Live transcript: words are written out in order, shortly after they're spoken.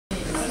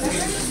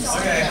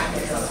Okay,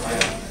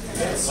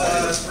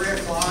 it's 3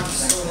 o'clock,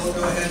 so we'll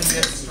go ahead and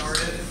get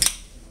started.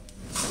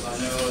 I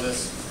know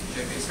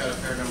JP's got a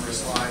fair number of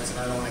slides, and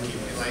I don't want to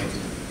keep you late.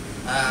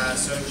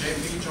 So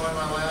JP joined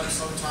my lab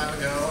some time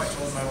ago. I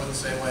told him I wouldn't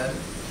say when,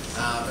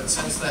 but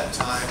since that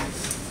time,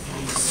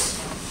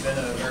 he's been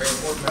a very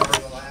important member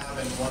of the lab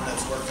and one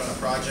that's worked on a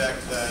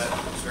project that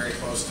is very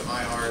close to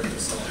my heart, the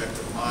subject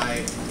of my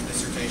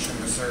dissertation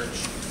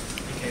research.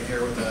 He came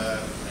here with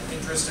an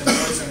interest in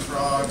poison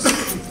frogs.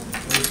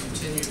 We've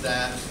continued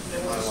that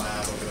in my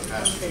lab over the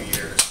past few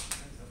years.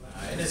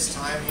 In his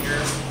time here,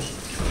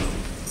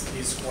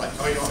 he's what?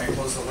 Oh, you want me to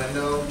close the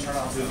window, turn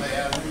off the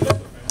fan? I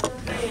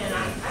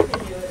can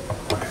do it.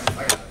 Okay,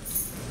 I got it.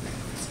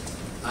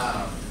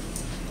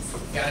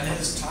 Yeah, in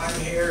his time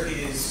here,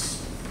 he's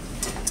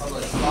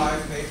published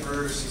 5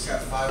 papers. He's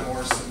got 5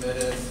 more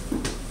submitted.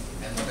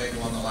 And the big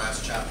one, the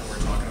last chapter we're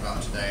talking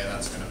about today,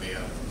 that's going to be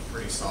a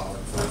pretty solid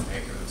 4th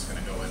paper that's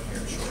going to go in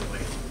here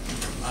shortly.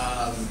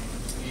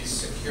 He's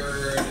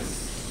secured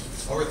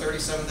over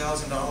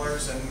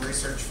 $37,000 in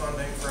research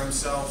funding for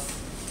himself,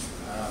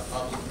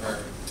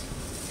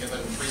 given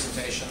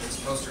presentations,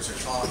 posters, or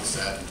talks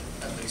at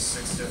least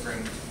 6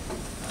 different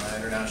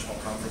international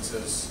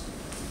conferences.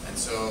 And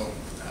so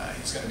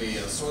he's going to be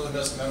a sorely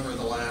missed member of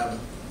the lab,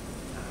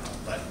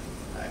 but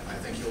I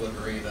think you'll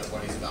agree that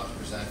what he's about to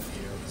present to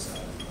you is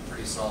a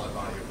pretty solid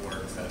body of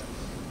work that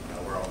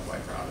we're all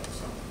quite proud of.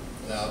 So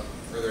without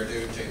further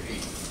ado, JP,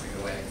 take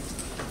it away.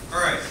 All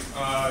right,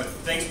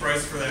 thanks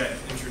Bryce for that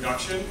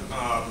introduction.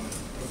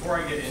 Before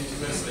I get into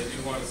this, I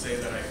do want to say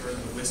that I heard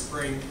the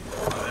whispering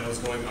that was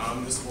going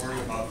on this morning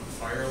about the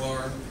fire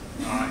alarm,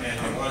 and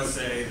I want to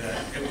say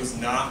that it was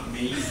not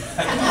me,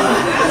 so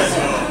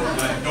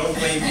don't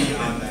blame me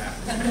on that.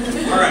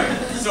 All right,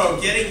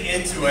 so getting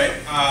into it,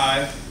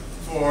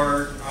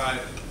 for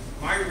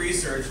my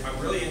research, I'm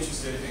really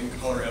interested in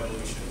color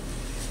evolution.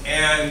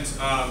 And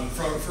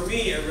for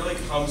me, it really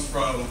comes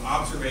from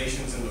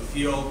observations in the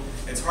field.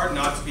 It's hard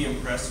not to be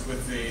impressed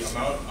with the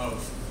amount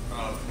of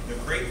the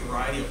great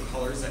variety of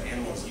colors that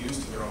animals use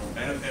to their own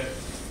benefit.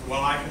 And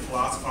while I can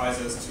philosophize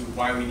as to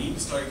why we need to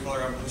study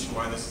color evolution,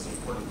 why this is an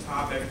important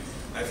topic,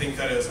 I think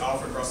that as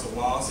Alfred Russel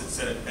Wallace had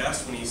said it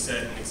best when he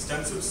said, an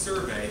extensive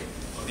survey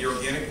of the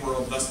organic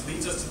world thus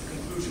leads us to the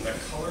conclusion that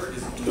color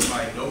is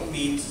by no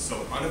means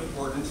so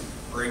unimportant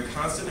or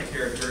inconstant a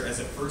character as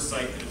at first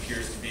sight it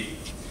appears to be.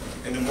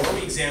 And the more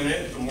we examine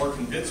it, the more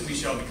convinced we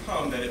shall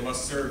become that it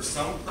must serve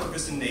some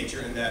purpose in nature,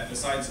 and that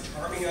besides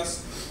charming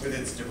us with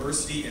its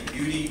diversity and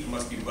beauty, it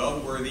must be well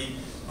worthy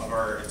of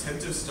our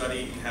attentive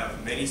study and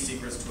have many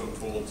secrets to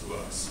unfold to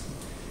us.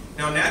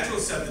 Now,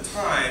 naturalists at the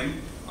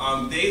time,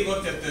 they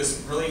looked at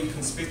this really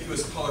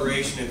conspicuous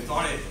coloration and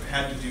thought it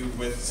had to do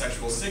with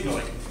sexual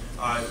signaling.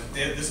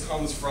 This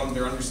comes from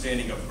their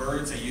understanding of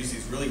birds. They use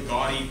these really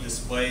gaudy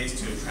displays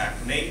to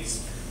attract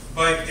mates.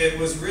 But it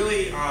was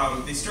really,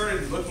 they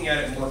started looking at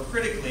it more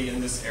critically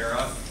in this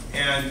era,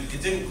 and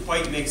it didn't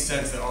quite make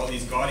sense that all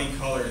these gaudy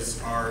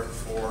colors are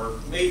for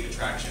mate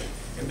attraction.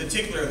 In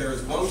particular, there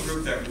was one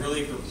group that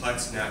really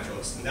perplexed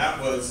naturalists, and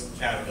that was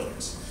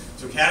caterpillars.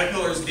 So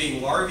caterpillars,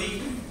 being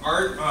larvae,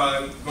 aren't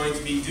going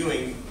to be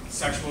doing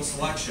sexual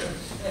selection.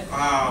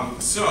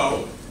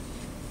 So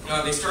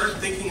they started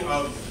thinking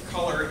of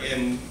color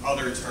in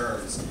other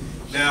terms.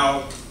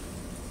 Now,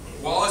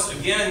 Wallace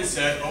again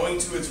said, owing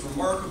to its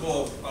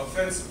remarkable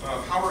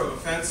power of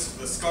offense,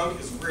 the skunk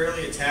is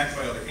rarely attacked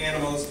by other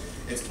animals.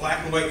 Its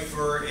black and white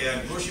fur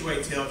and bushy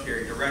white tail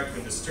carried direct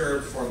when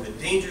disturbed form the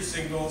danger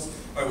signals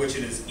by which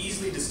it is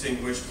easily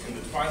distinguished in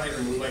the twilight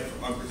or moonlight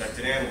from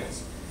unprotected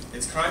animals.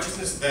 Its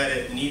consciousness that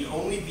it need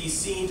only be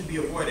seen to be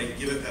avoided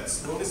give it that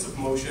slowness of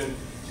motion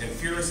and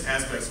fearless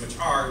aspects which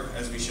are,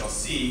 as we shall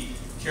see,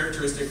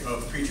 characteristic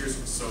of creatures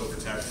so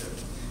protected.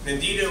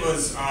 Indeed, it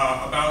was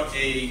about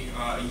a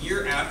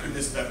year after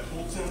this that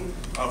Poulton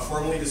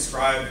formally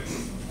described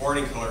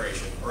warning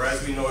coloration, or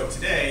as we know it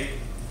today,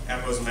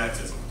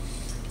 aposematism.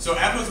 So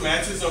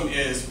aposematism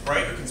is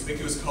bright or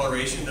conspicuous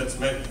coloration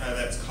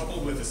that's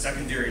coupled with a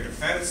secondary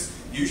defense.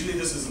 Usually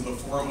this is in the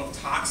form of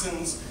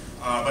toxins,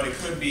 but it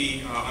could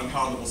be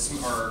unpalatable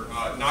or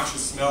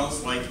noxious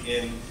smells like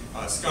in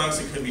skunks.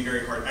 It could be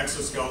very hard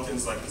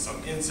exoskeletons like in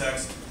some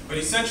insects. But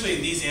essentially,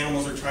 these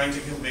animals are trying to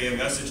convey a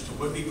message to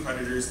would-be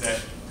predators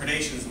that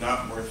predation is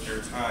not worth their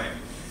time.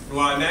 And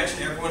while I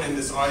imagine everyone in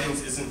this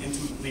audience isn't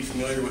intimately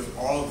familiar with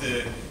all of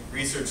the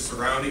research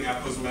surrounding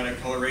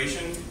aposematic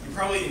coloration, you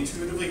probably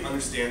intuitively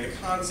understand the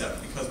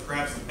concept, because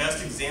perhaps the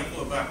best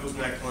example of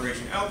aposematic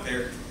coloration out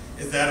there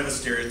is that of a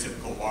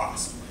stereotypical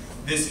wasp.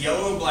 This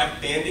yellow and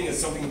black banding is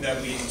something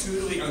that we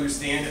intuitively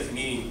understand as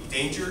meaning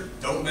danger,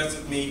 don't mess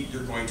with me,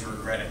 you're going to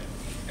regret it.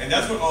 And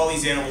that's what all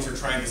these animals are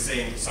trying to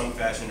say in some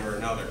fashion or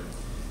another.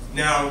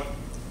 Now,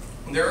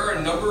 there are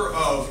a number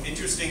of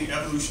interesting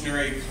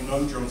evolutionary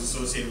conundrums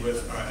associated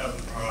with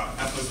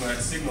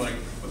aposematic signaling,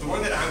 but the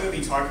one that I'm going to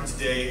be talking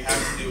today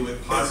has to do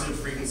with positive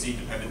frequency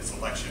dependent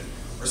selection,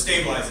 or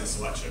stabilizing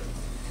selection.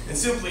 And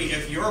simply,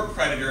 if you're a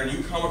predator and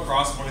you come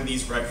across one of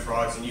these red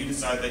frogs and you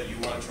decide that you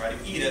want to try to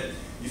eat it,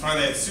 You find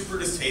that it's super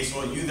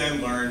distasteful. You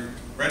then learn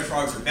red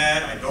frogs are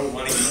bad. I don't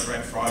want to eat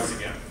red frogs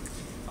again.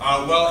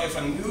 Well, if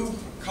a new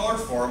color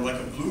form, like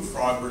a blue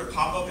frog, were to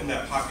pop up in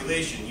that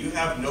population, you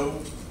have no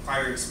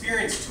prior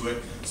experience to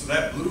it, so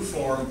that blue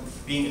form,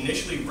 being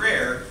initially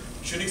rare,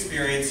 should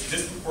experience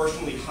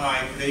disproportionately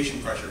high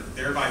predation pressure,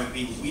 thereby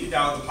being weeded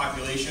out of the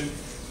population,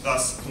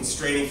 thus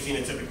constraining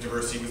phenotypic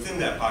diversity within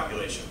that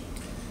population.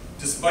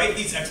 Despite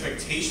these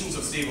expectations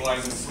of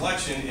stabilizing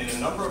selection in a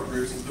number of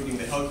groups, including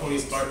the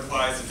heliconius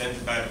butterflies, the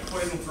dendrobatic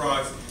poison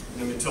frogs,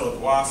 and the Matilda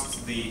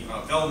wasps, the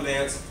velvet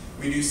ants,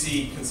 we do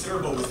see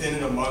considerable within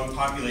and among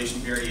population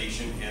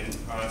variation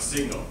in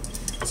signal.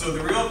 So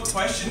the real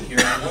question here,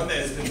 and one that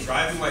has been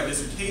driving my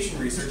dissertation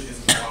research,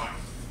 is why?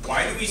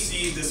 Why do we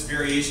see this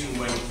variation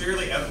when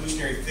clearly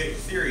evolutionary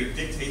theory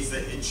dictates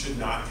that it should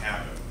not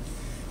happen?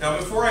 Now,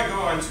 before I go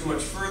on too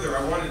much further,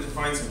 I wanted to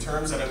define some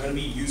terms that I'm going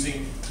to be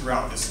using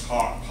throughout this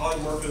talk: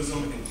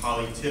 polymorphism and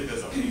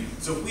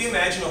polytypism. So if we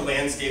imagine a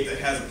landscape that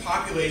has a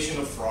population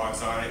of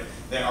frogs on it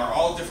that are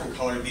all different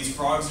colored, these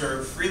frogs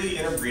are freely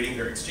interbreeding,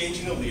 they're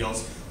exchanging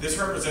alleles. This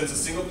represents a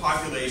single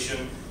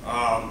population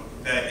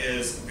that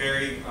is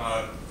very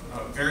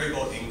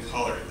variable in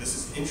color. This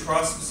is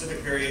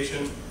intraspecific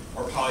variation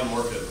or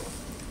polymorphism.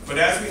 But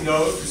as we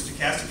know, through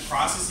stochastic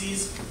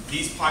processes,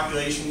 these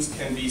populations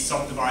can be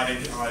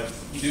subdivided.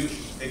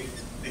 They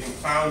can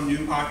found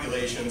new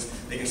populations.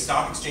 They can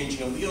stop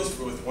exchanging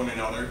alleles with one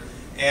another.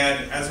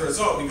 And as a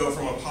result, we go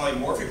from a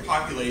polymorphic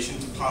population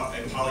to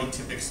a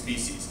polytypic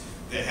species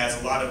that has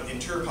a lot of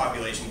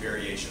interpopulation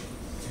variation.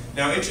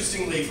 Now,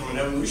 interestingly, from an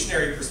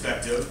evolutionary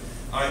perspective,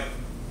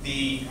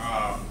 the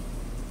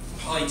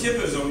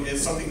polytypism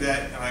is something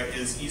that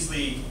is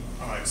easily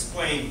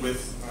explained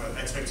with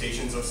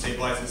expectations of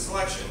stabilizing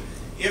selection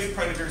if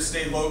predators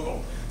stay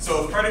local.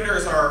 So if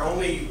predators are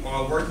only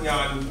working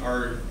on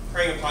or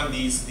preying upon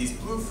these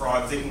blue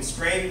frogs, they can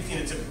strain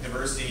phenotypic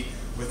diversity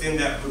within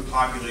that blue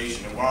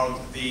population. And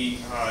while the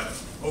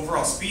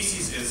overall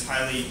species is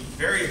highly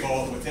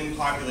variable within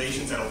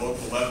populations at a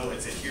local level,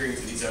 it's adhering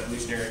to these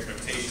evolutionary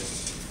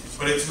expectations.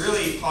 But it's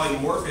really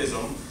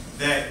polymorphism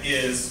that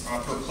is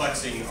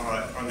perplexing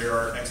under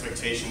our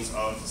expectations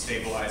of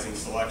stabilizing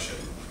selection.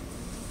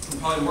 And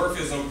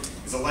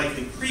polymorphism is a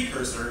likely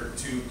precursor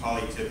to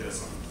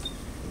polytypism.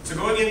 So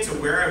going into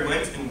where I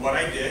went and what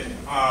I did,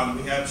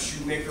 we have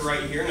Shoemaker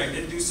right here, and I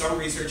did do some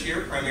research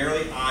here,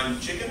 primarily on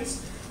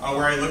chickens,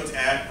 where I looked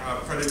at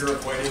predator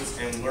avoidance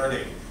and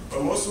learning.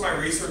 But most of my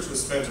research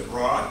was spent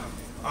abroad,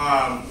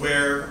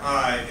 where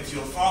if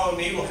you'll follow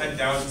me, we'll head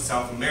down to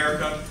South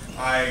America.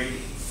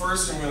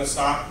 First, I'm going to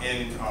stop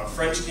in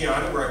French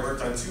Guiana, where I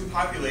worked on two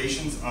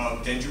populations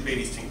of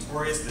Dendrobates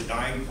tinctorius, the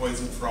dying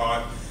poison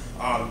frog.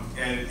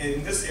 And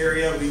in this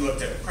area, we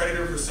looked at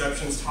predator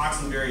perceptions,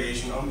 toxin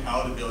variation,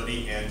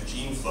 unpalatability, and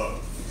gene flow.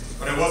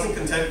 But I wasn't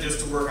content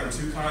just to work on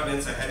two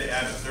continents. I had to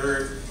add a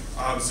third.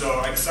 So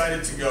I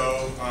decided to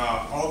go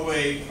all the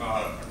way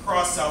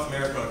across South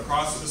America,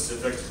 across the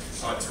Pacific,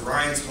 to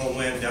Ryan's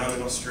homeland down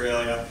in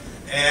Australia.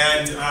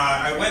 And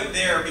I went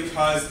there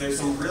because there's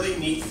some really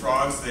neat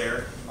frogs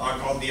there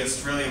called the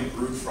Australian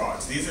brood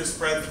frogs. These are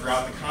spread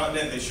throughout the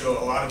continent. They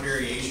show a lot of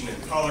variation in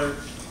color.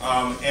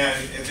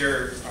 And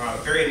they're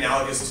very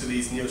analogous to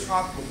these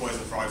neotropical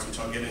poison frogs, which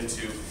I'll get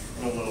into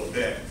in a little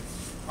bit.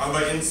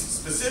 But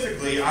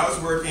specifically, I was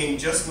working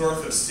just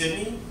north of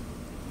Sydney,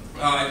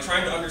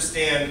 trying to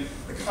understand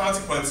the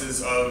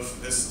consequences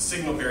of this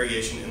signal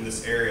variation in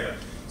this area.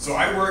 So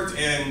I worked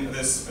in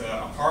this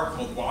park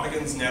called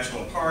Wadigans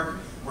National Park,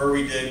 where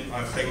we did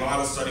clay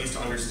model studies to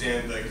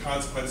understand the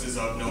consequences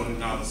of known and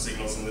novel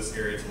signals in this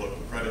area to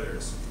local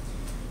predators.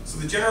 So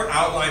the general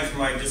outline for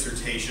my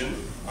dissertation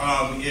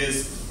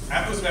is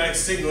aposematic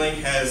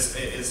signaling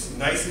is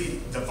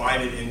nicely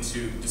divided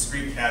into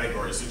discrete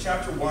categories. So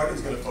chapter 1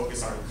 is going to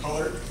focus on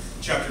color,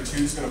 chapter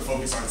 2 is going to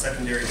focus on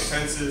secondary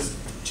defenses,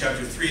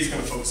 chapter 3 is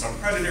going to focus on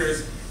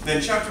predators, and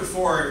then chapter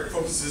 4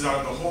 focuses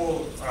on the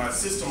whole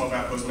system of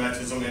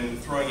aposematism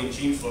and throwing in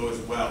gene flow as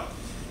well.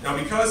 Now,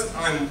 because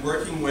I'm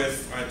working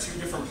with two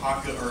different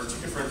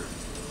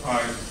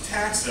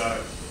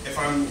taxa, if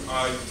I'm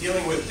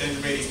dealing with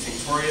Dendrobates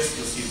tinctorius,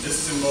 you'll see this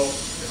symbol.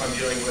 If I'm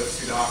dealing with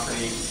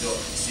Pseudochrony, you'll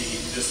see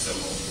this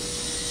symbol.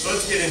 So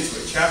let's get into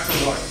it. Chapter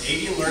 1,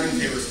 Avian learning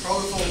favors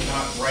colorful,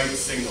 not bright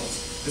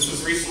signals. This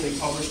was recently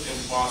published in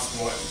PLOS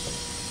 1.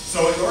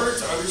 So in order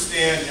to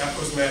understand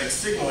aposematic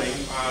signaling,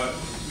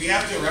 we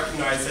have to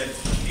recognize that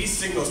these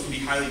signals can be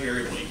highly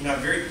variable. You can have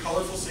very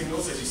colorful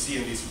signals, as you see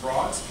in these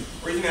frogs,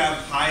 or you can have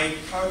high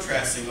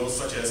contrast signals,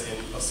 such as in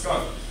a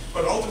skunk.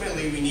 But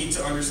ultimately, we need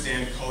to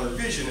understand color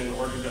vision in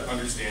order to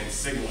understand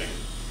signaling.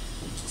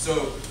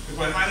 So with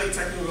my highly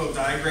technical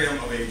diagram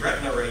of a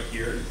retina right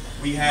here,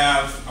 we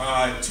have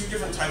two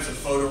different types of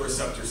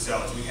photoreceptor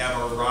cells. We have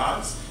our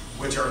rods,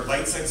 which are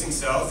light-sensing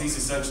cells. These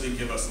essentially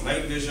give us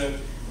night vision.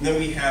 And then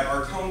we have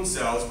our cone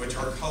cells, which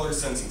are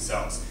color-sensing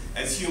cells.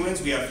 As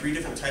humans, we have three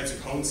different types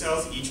of cone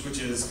cells, each which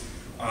is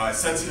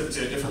sensitive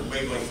to a different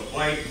wavelength of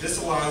light. This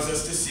allows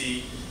us to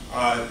see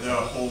the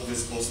whole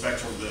visible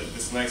spectrum,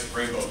 this nice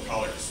rainbow of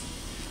colors.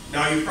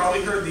 Now, you've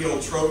probably heard the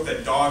old trope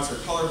that dogs are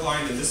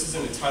colorblind, and this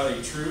isn't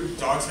entirely true.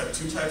 Dogs have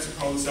two types of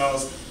cone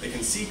cells. They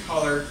can see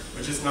color,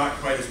 but just not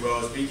quite as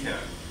well as we can.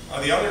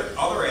 On the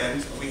other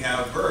end, we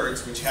have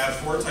birds, which have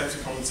four types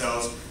of cone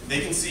cells.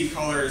 They can see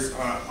colors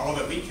all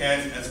that we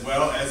can, as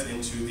well as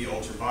into the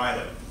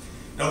ultraviolet.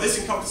 Now, this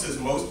encompasses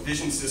most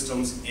vision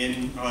systems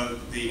in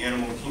the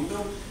animal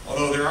kingdom,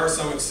 although there are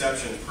some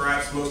exceptions.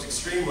 Perhaps the most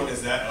extreme one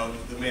is that of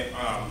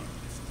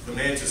the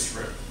mantis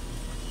shrimp,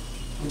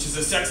 which is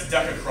a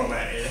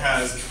sexdecachromat. It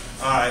has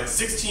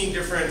 16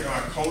 different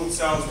cone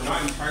cells. We're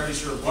not entirely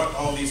sure what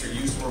all these are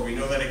used for. We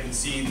know that it can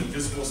see the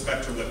visible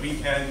spectrum that we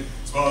can,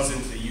 as well as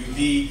into the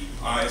UV,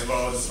 as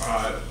well as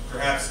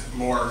perhaps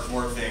more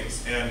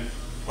things. And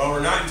while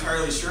we're not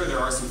entirely sure, there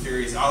are some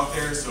theories out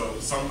there. So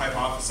some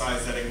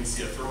hypothesize that it can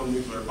see a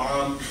thermonuclear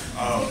bomb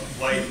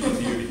of light and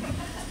beauty.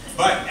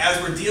 But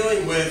as we're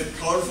dealing with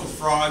colorful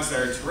frogs that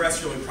are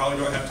terrestrial, we probably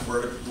don't have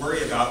to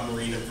worry about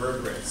marine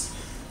invertebrates.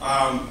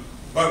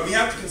 But we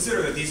have to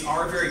consider that these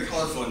are very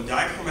colorful, and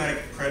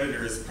dichromatic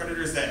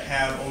predators that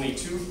have only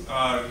two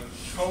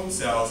cone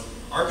cells,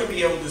 aren't going to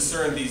be able to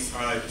discern these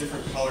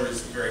different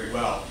colors very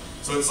well.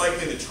 So it's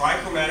likely the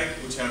trichromatic,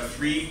 which have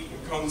 3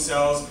 cone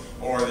cells,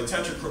 or the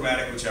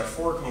tetrachromatic, which have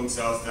 4 cone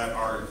cells, that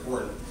are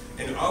important.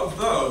 And of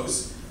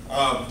those,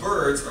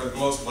 birds are the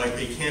most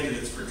likely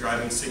candidates for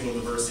driving signal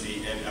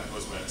diversity and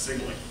epicosmetic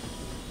signaling.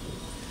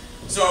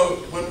 So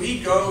when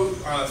we go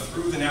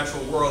through the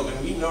natural world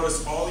and we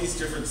notice all these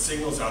different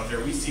signals out there,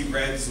 we see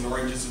reds and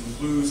oranges and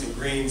blues and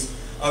greens,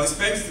 this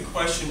begs the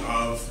question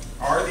of,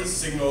 are these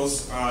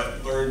signals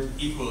learned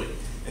equally?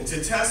 And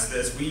to test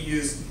this, we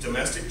used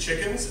domestic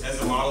chickens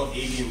as a model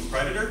avian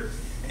predator,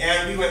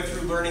 and we went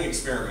through learning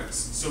experiments.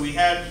 So we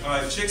had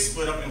chicks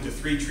split up into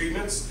 3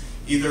 treatments,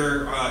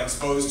 either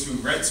exposed to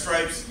red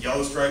stripes,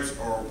 yellow stripes,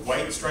 or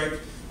white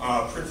striped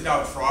printed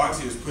out frogs.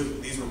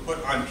 These were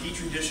put on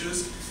petri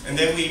dishes, and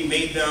then we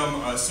made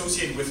them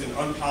associated with an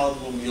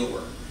unpalatable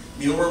mealworm.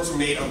 Mealworms were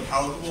made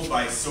unpalatable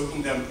by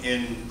soaking them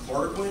in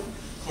chloroquine.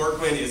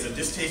 Chloroquine is a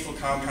distasteful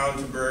compound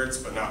to birds,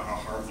 but not a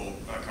harmful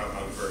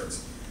compound to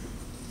birds.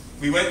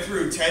 We went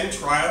through 10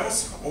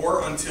 trials,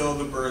 or until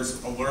the birds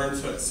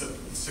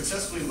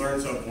successfully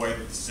learned to avoid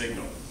the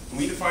signal. And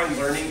we define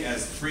learning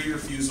as 3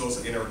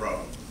 refusals in a row.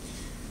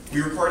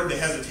 We recorded the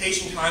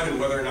hesitation time and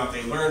whether or not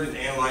they learned, and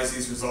analyzed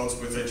these results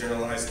with a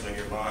generalized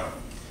linear model.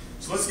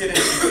 So let's get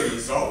into the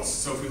results.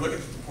 So if we look at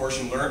the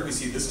proportion learned, we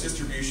see this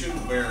distribution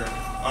where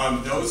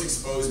those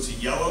exposed to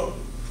yellow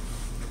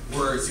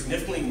were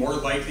significantly more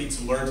likely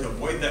to learn to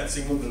avoid that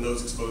signal than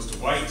those exposed to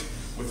white,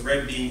 with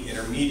red being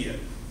intermediate.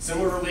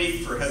 Similarly,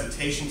 for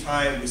hesitation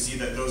time, we see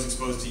that those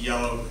exposed to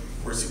yellow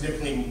were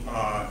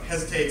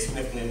hesitate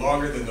significantly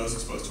longer than those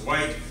exposed to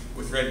white,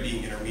 with red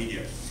being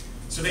intermediate.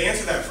 So to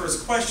answer that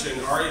first question,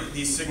 are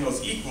these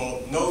signals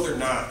equal? No, they're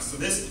not. So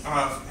this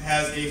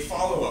has a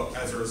follow-up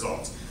as a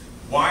result.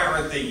 Why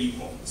aren't they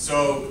equal?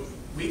 So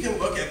we can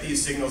look at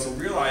these signals and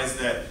realize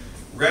that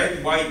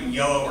red, white, and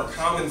yellow are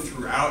common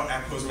throughout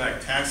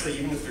epicosmetic taxa,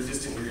 even if they're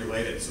distantly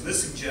related. So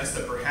this suggests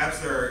that perhaps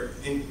there are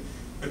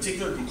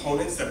particular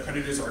components that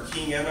predators are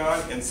keying in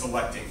on and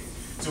selecting.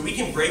 So we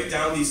can break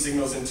down these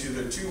signals into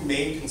their 2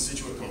 main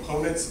constituent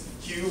components,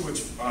 hue,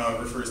 which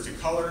refers to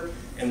color,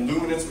 and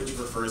luminance, which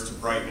refers to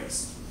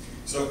brightness.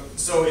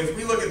 So if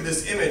we look at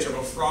this image of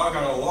a frog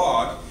on a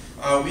log,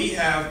 we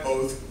have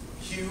both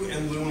hue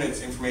and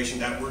luminance information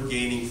that we're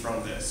gaining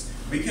from this.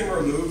 We can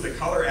remove the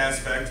color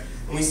aspect,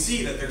 and we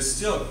see that there's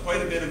still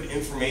quite a bit of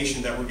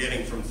information that we're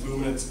getting from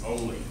luminance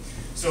only.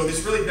 So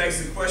this really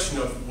begs the question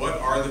of, what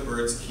are the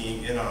birds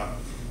keying in on?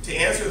 To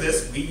answer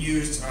this,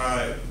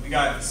 we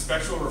got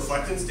spectral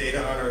reflectance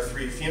data on our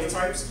 3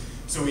 phenotypes.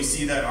 So we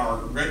see that our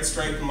red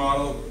striped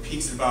model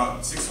peaks at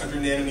about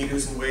 600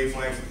 nanometers in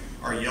wavelength,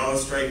 our yellow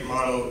striped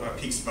model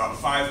peaks about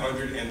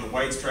 500, and the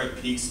white stripe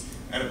peaks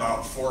at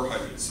about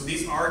 400. So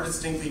these are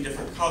distinctly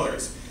different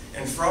colors.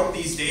 And from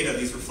these data,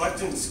 these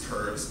reflectance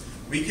curves,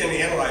 we can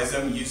analyze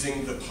them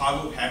using the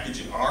PAVO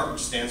package in R,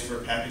 which stands for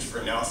Package for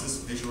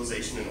Analysis,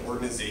 Visualization, and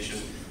Organization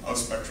of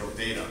Spectral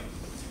Data.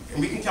 And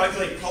we can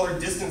calculate color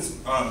distance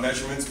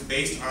measurements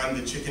based on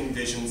the chicken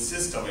vision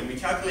system. And we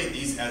calculate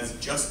these as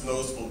just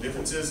noticeable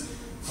differences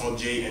called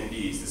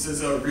JNDs. This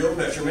is a real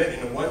measurement,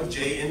 and one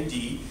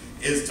JND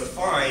is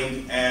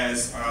defined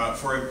as,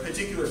 for a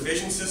particular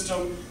vision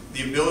system,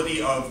 the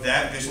ability of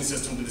that vision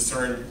system to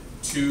discern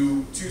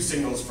two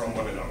signals from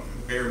one another,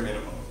 the bare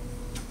minimum.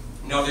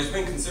 Now, there's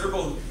been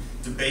considerable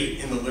debate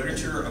in the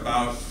literature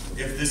about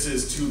if this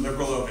is too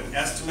liberal of an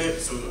estimate.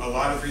 So a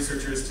lot of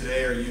researchers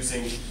today are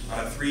using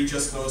 3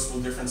 just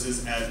noticeable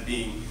differences as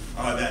being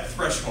that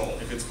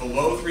threshold. If it's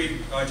below 3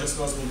 just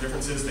noticeable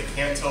differences, they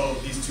can't tell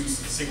these 2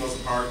 signals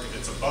apart. If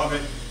it's above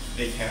it,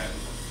 they can.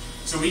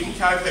 So we can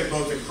calculate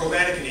both the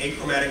chromatic and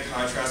achromatic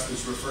contrast,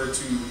 which refer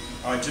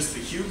to just the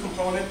hue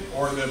component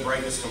or the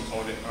brightness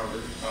component,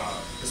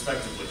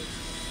 respectively.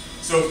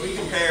 So if we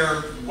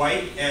compare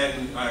white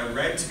and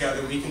red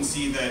together, we can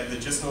see that the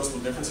just noticeable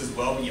difference is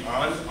well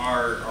beyond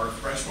our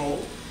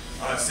threshold.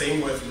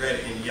 Same with red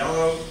and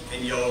yellow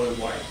and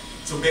white.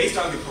 So based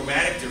on the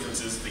chromatic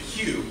differences, the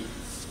hue,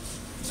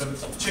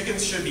 the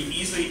chickens should be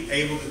easily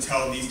able to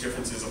tell these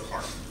differences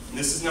apart. And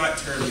this is not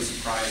terribly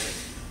surprising.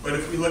 But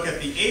if we look at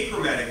the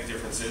achromatic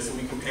differences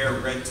and we compare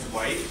red to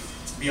white,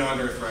 it's beyond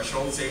our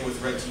threshold, same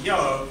with red to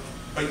yellow,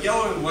 but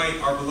yellow and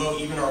white are below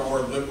even our more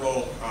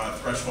liberal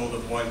threshold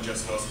of one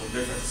just noticeable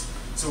difference.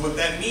 So what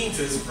that means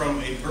is, from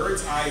a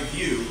bird's eye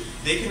view,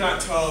 they cannot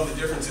tell the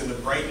difference in the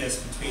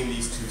brightness between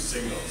these two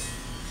signals.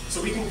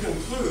 So we can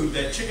conclude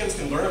that chickens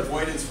can learn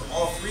avoidance for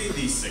all three of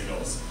these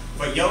signals,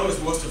 but yellow is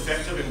most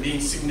effective in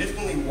being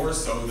significantly more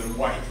so than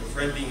white, with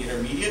red being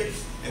intermediate,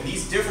 and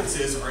these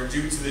differences are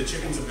due to the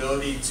chicken's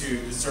ability to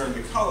discern the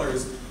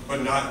colors,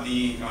 but not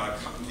the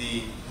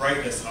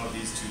brightness of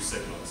these two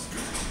signals.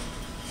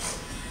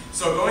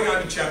 So going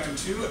on to chapter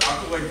 2,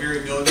 alkaloid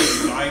variability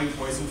in dying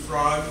poison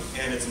frog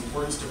and its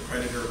importance to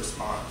predator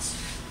response.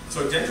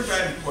 So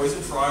dendrobated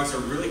poison frogs are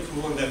really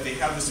cool in that they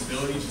have this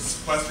ability to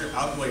sequester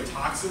alkaloid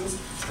toxins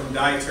from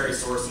dietary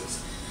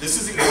sources. This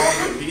has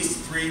evolved at least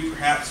 3,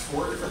 perhaps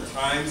 4 different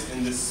times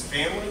in this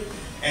family,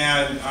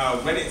 and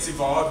when it's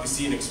evolved, we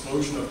see an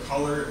explosion of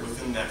color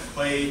within that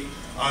clade.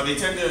 They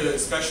tend to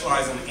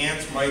specialize on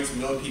ants, mites,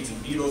 millipedes,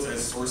 and beetles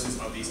as sources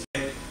of these.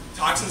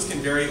 Toxins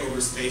can vary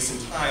over space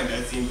and time,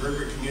 as the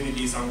invertebrate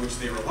communities on which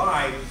they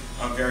rely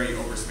vary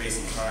over space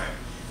and time.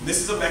 And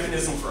this is a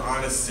mechanism for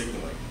honest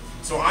signaling.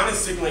 So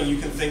honest signaling you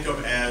can think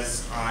of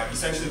as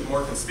essentially the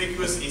more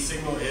conspicuous a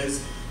signal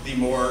is, the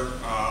more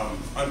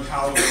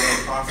unpalatable and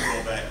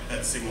unprofitable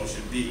that signal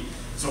should be.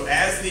 So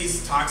as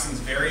these toxins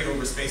vary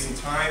over space and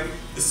time,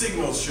 the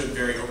signals should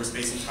vary over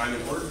space and time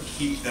in order to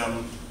keep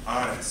them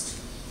honest.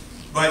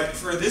 But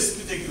for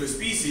this particular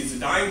species, the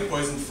dying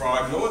poison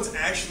frog, no one's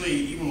actually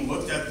even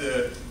looked at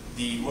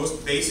the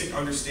most basic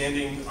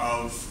understanding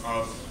of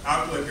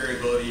alkaloid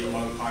variability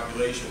among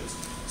populations.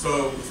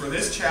 So for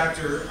this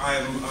chapter,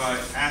 I'm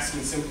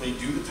asking simply,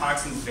 do the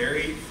toxins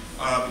vary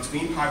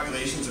between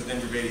populations of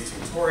Dendrobates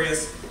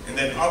tinctorius? And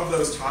then of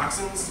those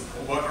toxins,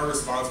 what are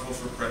responsible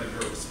for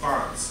predator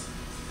response?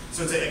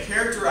 So to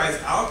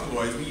characterize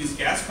alkaloids, we use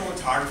gas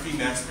chromatography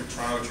mass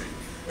spectrometry.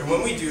 And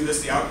when we do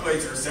this, the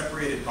alkaloids are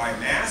separated by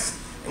mass,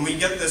 and we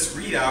get this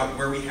readout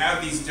where we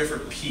have these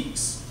different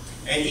peaks.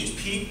 And each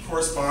peak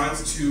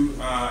corresponds to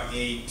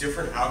a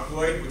different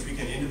alkaloid, which we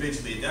can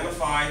individually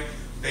identify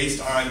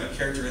based on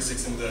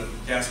characteristics in the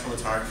gas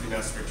chromatography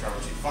mass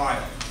spectrometry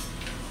file.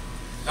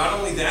 Not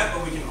only that,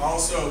 but we can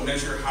also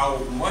measure how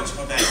much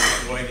of that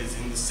alkaloid is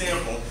in the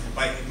sample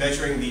by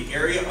measuring the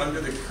area under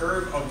the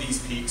curve of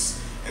these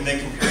peaks and then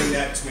comparing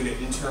that to an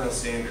internal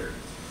standard.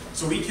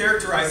 So we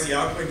characterize the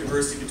alkaloid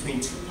diversity between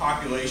 2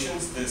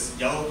 populations, this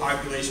yellow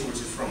population, which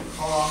is from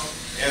Kaw,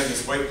 and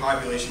this white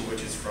population,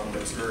 which is from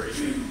Missouri.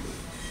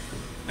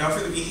 Now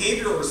for the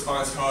behavioral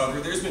response, however,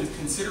 there's been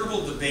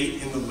considerable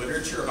debate in the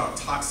literature about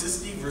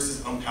toxicity versus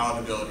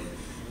unpalatability.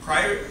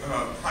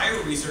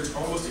 Prior research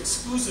almost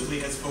exclusively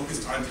has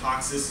focused on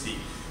toxicity.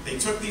 They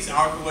took these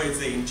alkaloids,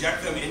 they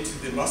inject them into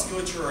the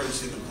musculature or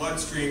into the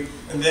bloodstream,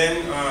 and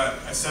then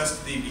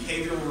assessed the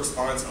behavioral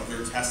response of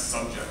their test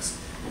subjects.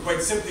 And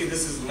quite simply,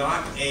 this is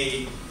not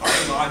a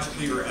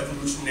biologically or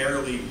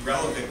evolutionarily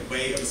relevant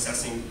way of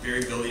assessing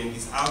variability in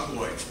these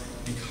alkaloids,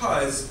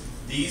 because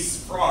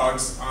these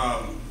frogs,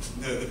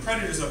 the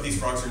predators of these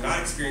frogs are not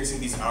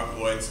experiencing these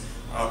alkaloids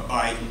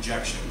by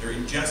injection. They're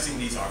ingesting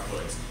these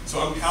alkaloids. So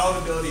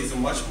unpalatability is a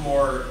much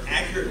more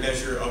accurate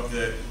measure of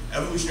the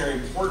evolutionary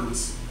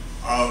importance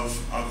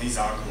of these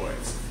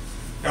alkaloids.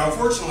 Now,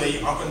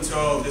 unfortunately, up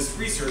until this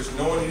research,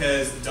 no one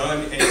has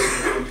done any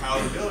sort of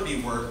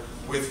unpalatability work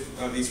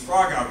with these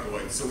frog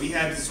alkaloids. So we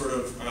had to sort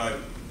of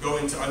go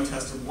into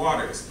untested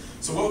waters.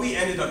 So what we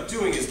ended up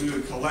doing is we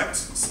would collect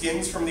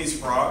skins from these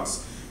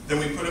frogs, then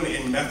we put them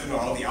in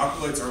methanol. The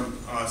alkaloids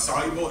are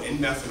soluble in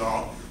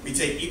methanol. We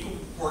take equal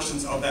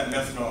proportions of that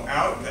methanol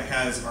out. That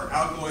has our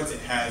alkaloids, it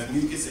has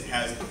mucus, it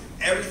has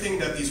everything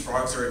that these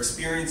frogs are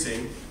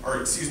experiencing, or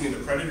excuse me, the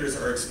predators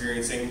are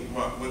experiencing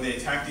when they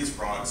attack these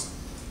frogs.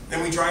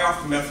 Then we dry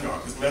off the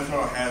methanol, because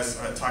methanol has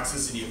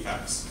toxicity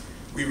effects.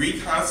 We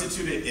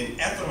reconstitute it in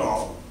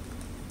ethanol,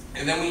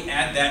 and then we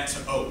add that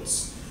to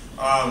oats.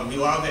 We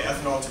allow the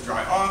ethanol to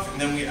dry off, and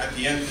then at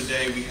the end of the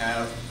day, we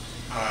have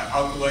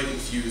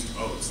alkaloid-infused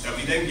oats that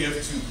we then give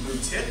to blue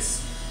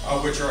tits,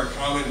 which are a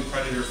common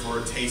predator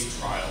for taste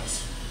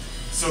trials.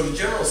 So the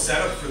general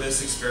setup for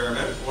this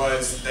experiment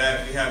was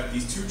that we have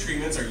these 2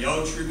 treatments, our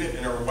yellow treatment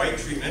and our white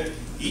treatment.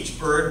 Each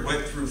bird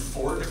went through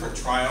 4 different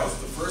trials.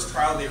 The first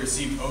trial, they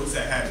received oats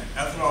that had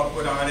ethanol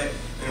put on it,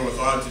 and it was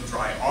allowed to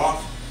dry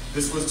off.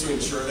 This was to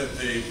ensure that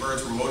the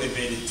birds were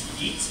motivated to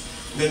eat.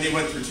 And then they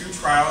went through 2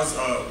 trials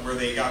where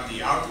they got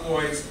the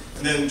alkaloids,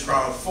 and then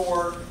trial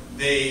 4,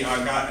 they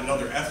got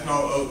another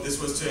ethanol oat. This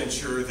was to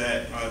ensure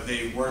that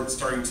they weren't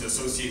starting to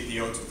associate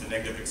the oats with a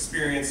negative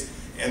experience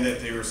and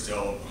that they were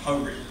still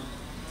hungry.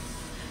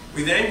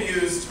 We then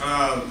used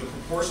the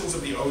proportions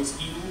of the oats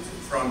eaten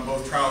from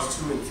both trials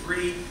 2 and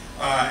 3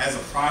 as a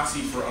proxy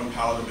for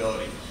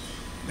unpalatability.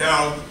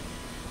 Now,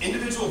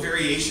 individual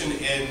variation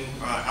in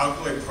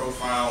alkaloid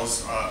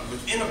profiles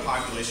within a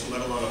population,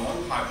 let alone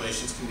among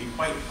populations, can be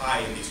quite high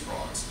in these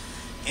frogs.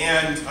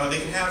 And they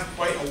can have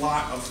quite a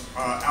lot of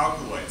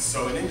alkaloids.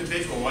 So an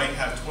individual might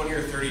have 20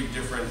 or 30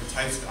 different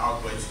types of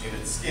alkaloids in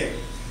its skin.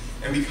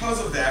 And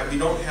because of that, we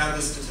don't have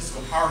the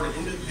statistical power to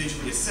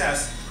individually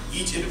assess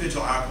each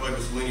individual alkaloid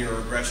with linear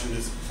regression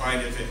to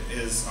find if it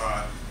is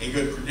a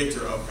good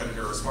predictor of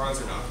predator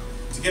response or not.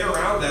 To get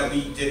around that,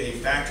 we did a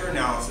factor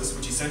analysis,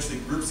 which essentially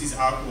groups these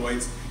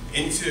alkaloids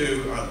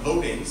into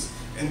loadings,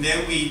 and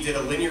then we did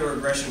a linear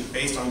regression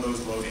based on those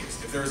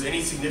loadings. If there's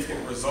any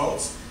significant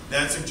results,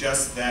 that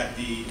suggests that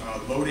the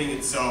loading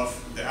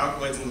itself, the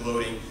alkaloids in the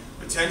loading,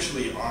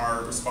 potentially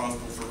are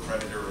responsible for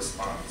predator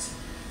response.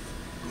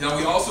 Now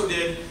we also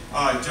did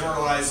a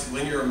generalized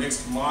linear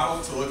mixed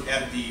model to look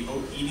at the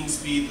oat eating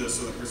speed,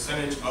 so the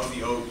percentage of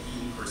the oat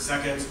eaten per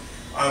second.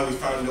 We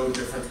found no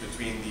difference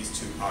between these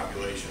two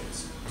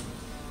populations.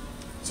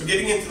 So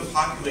getting into the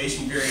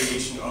population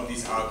variation of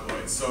these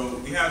alkaloids. So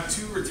we have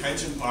two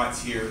retention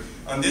plots here.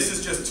 This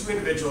is just two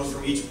individuals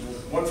from each,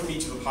 one from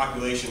each of the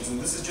populations, and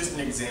this is just an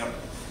example.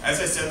 As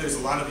I said, there's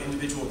a lot of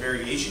individual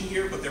variation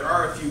here, but there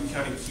are a few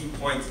kind of key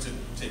points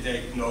to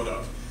take note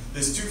of.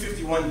 This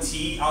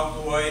 251T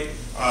alkaloid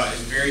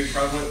is very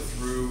prevalent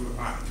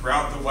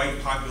throughout the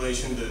white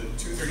population. The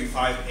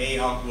 235A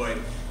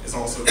alkaloid is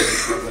also very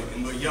prevalent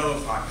in the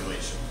yellow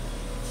population.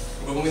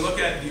 But when we look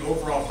at the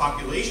overall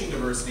population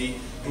diversity,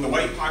 in the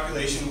white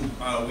population,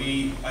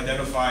 we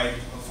identified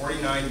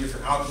 49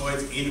 different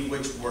alkaloids, 8 of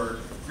which were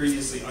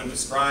previously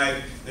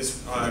undescribed.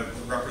 This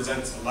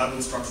represents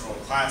 11 structural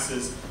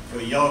classes. For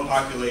the yellow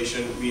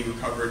population, we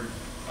recovered,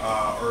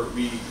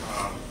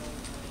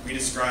 we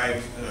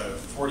described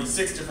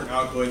 46 different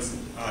alkaloids,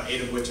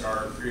 8 of which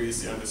are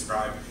previously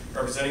undescribed,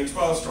 representing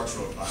 12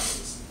 structural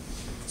classes.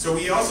 So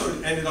we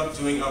also ended up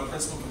doing a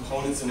principal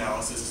components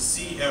analysis to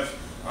see if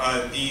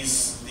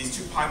these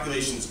two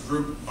populations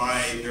group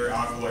by their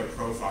alkaloid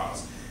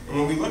profiles. And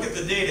when we look at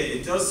the data,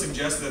 it does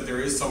suggest that there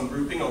is some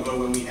grouping, although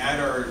when we add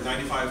our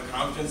 95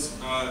 confidence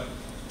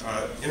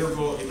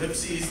interval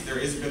ellipses, there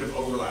is a bit of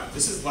overlap.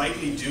 This is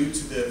likely due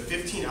to the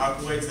 15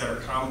 alkaloids that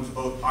are common to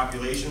both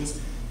populations,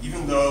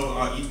 even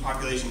though each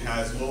population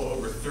has a little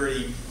over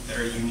 30 that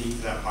are unique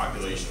to that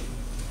population.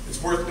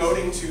 It's worth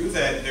noting, too,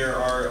 that there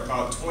are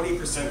about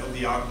 20% of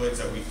the alkaloids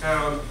that we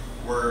found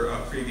were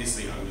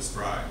previously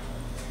undescribed.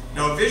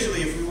 Now,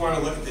 visually, if we want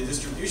to look at the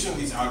distribution of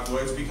these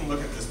alkaloids, we can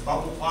look at this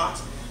bubble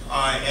plot.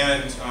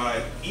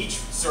 Each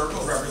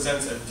circle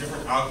represents a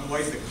different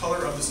alkaloid. The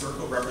color of the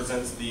circle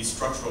represents the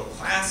structural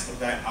class of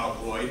that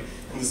alkaloid,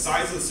 and the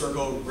size of the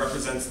circle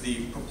represents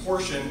the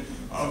proportion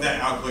of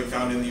that alkaloid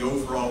found in the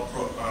overall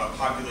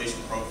population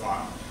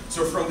profile.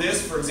 So from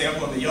this, for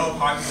example, in the yellow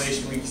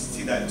population, we can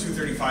see that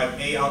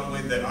 235A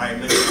alkaloid that I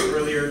mentioned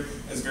earlier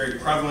is very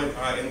prevalent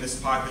in this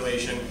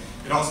population.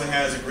 It also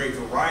has a great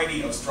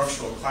variety of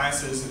structural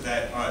classes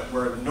that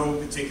where no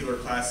particular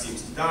class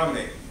seems to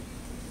dominate.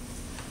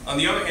 On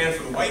the other hand,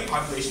 for the white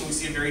population, we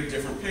see a very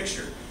different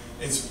picture.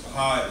 It's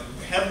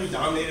heavily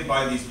dominated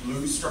by these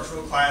blue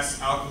structural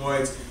class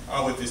alkaloids,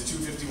 with this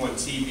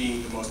 251T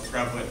being the most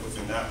prevalent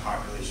within that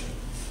population.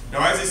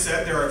 Now, as I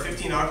said, there are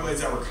 15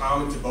 alkaloids that were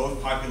common to both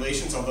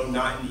populations, although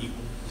not in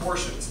equal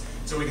proportions.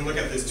 So we can look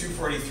at this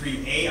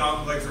 243A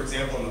alkaloid, for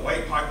example, in the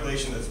white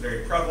population that's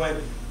very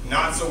prevalent,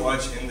 not so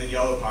much in the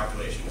yellow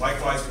population.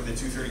 Likewise, for the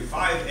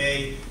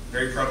 235A,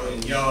 very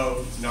prevalent in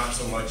yellow, not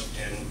so much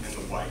in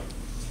the white.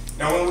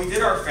 Now, when we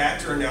did our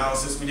factor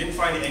analysis, we didn't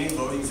find any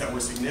loadings that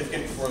were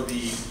significant for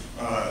the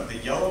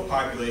yellow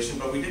population,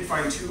 but we did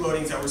find 2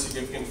 loadings that were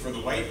significant for the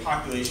white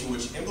population,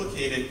 which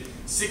implicated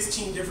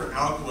 16 different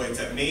alkaloids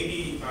that may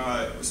be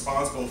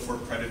responsible for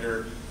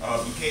predator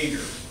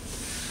behavior.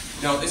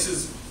 Now, this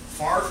is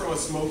far from a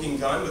smoking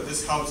gun, but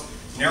this helps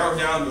narrow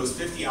down those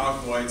 50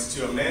 alkaloids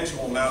to a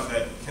manageable amount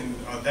that can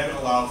then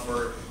allow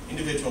for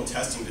individual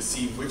testing to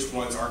see which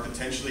ones are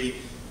potentially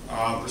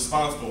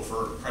responsible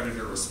for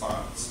predator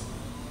response.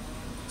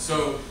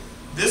 So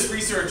this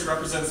research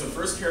represents the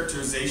first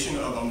characterization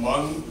of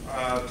among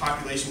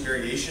population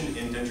variation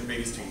in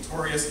Dendrobates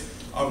tinctorius.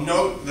 Of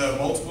note, the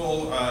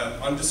multiple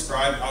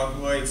undescribed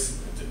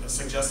alkaloids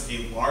suggest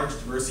a large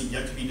diversity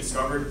yet to be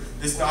discovered.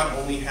 This not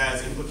only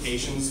has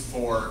implications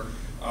for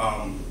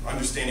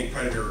understanding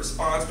predator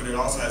response, but it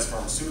also has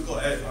pharmaceutical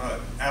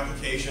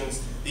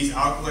applications. These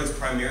alkaloids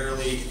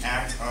primarily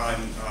act on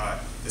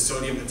the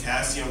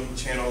sodium-potassium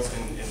channels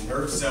in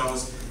nerve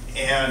cells,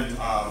 and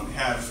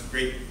have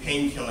great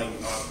pain-killing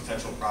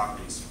potential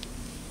properties.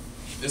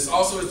 This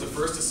also is the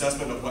first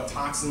assessment of what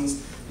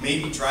toxins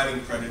may be driving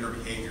predator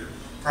behavior.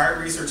 Prior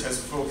research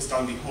has focused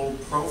on the whole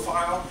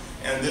profile,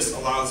 and this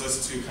allows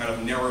us to kind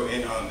of narrow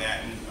in on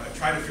that and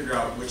try to figure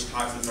out which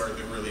toxins are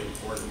the really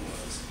important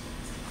ones.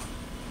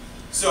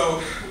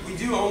 So we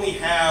do only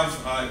have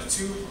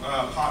 2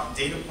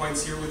 data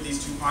points here with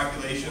these 2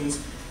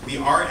 populations. We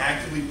are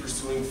actively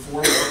pursuing 4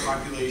 more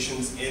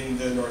populations in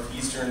the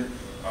northeastern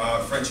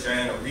French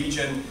Guiana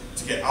region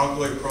to get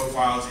alkaloid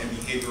profiles and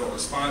behavioral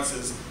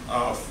responses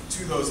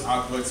to those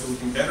alkaloids so we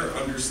can better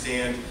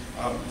understand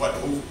what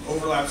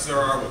overlaps there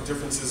are, what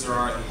differences there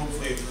are, and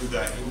hopefully through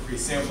that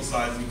increased sample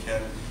size we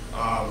can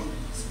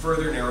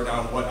further narrow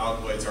down what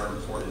alkaloids are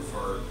important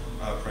for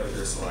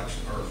predator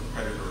selection or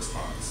predator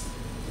response.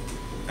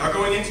 Now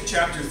going into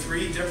chapter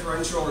 3,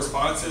 differential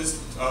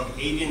responses of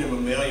avian and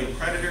mammalian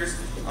predators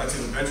to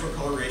the ventral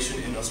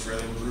coloration in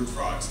Australian brood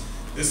frogs.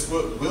 This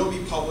will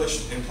be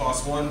published in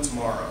PLOS 1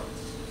 tomorrow.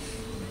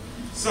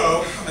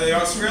 So, the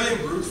Australian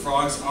brood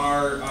frogs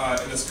are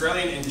an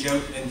Australian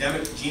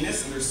endemic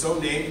genus, and they're so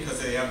named because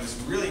they have this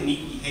really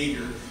neat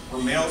behavior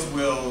where males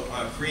will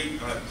create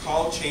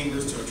call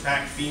chambers to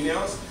attract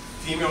females.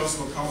 Females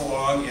will come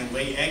along and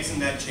lay eggs in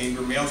that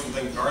chamber. Males will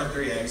then guard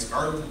their eggs,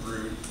 guard the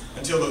brood,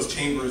 until those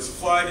chambers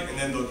flood, and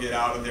then they'll get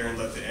out of there and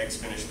let the eggs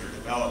finish their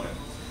development.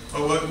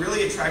 But what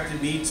really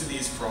attracted me to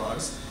these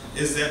frogs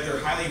is that they're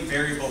highly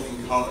variable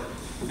in color.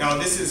 Now,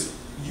 this is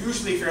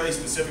usually fairly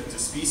specific to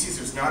species.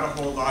 There's not a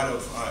whole lot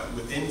of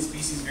within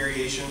species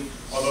variation,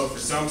 although for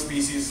some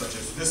species, such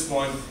as this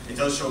one, it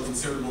does show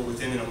considerable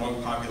within and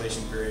among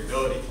population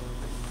variability.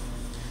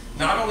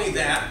 Not only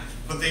that,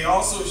 but they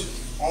also,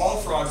 all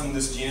frogs in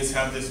this genus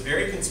have this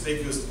very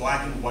conspicuous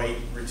black and white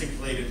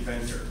reticulated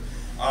venter,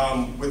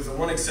 with the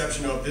one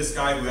exception of this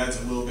guy who adds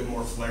a little bit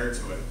more flair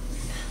to it.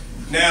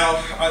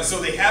 Now, so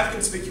they have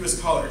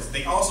conspicuous colors.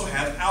 They also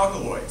have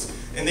alkaloids,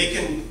 and they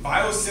can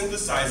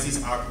biosynthesize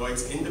these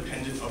alkaloids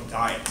independent of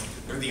diet.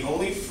 They're the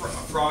only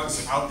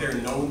frogs out there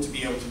known to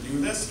be able to do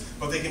this,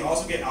 but they can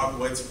also get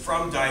alkaloids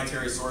from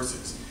dietary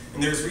sources.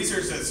 And there's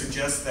research that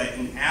suggests that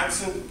in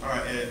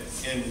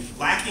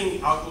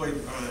lacking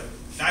alkaloid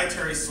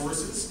dietary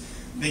sources,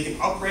 they can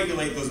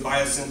upregulate those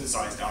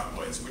biosynthesized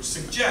alkaloids, which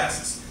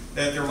suggests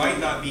that there might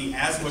not be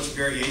as much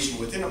variation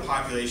within a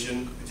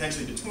population,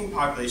 potentially between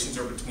populations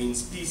or between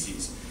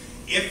species.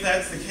 If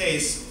that's the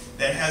case,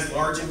 that has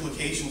large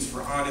implications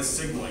for honest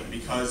signaling,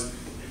 because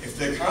if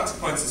the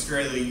consequence is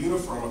fairly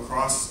uniform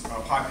across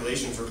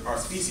populations or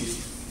across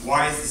species,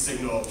 why is the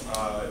signal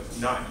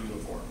not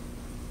uniform?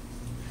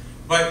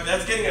 But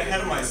that's getting ahead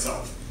of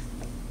myself.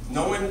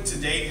 No one to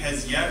date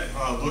has yet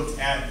looked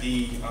at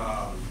the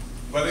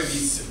whether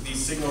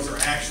these signals are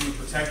actually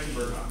protective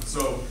or not.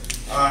 So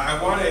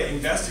I want to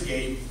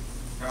investigate,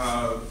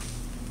 are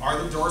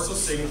the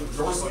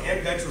dorsal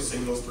and ventral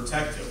signals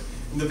protective?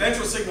 And the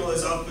ventral signal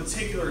is of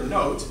particular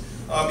note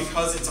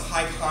because it's a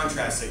high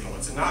contrast signal.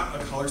 It's not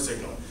a color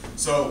signal.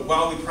 So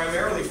while we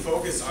primarily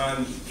focus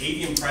on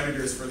avian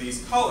predators for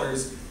these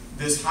colors,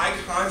 this high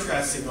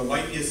contrast signal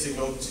might be a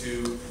signal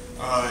to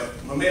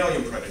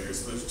mammalian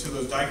predators, to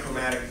those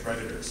dichromatic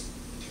predators.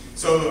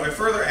 So I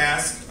further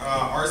ask,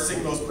 are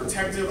signals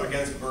protective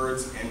against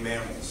birds and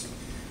mammals?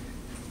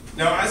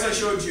 Now, as I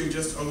showed you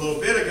just a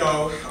little bit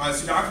ago,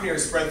 pseudoconii are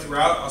spread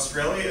throughout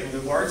Australia, and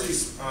they're largely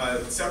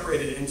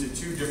separated into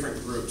two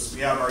different groups.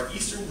 We have our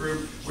eastern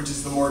group, which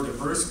is the more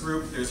diverse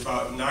group. There's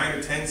about 9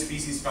 or 10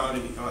 species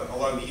found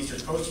along the eastern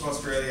coast of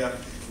Australia.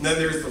 And then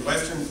there's the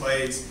western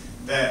clades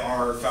that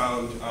are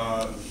found,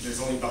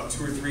 there's only about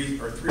 2 or 3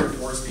 or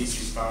 4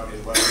 species found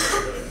in Western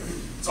Australia.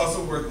 It's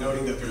also worth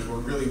noting that there were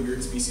really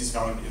weird species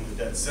found in the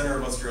dead center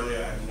of Australia.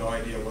 I have no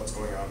idea what's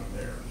going on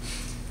there.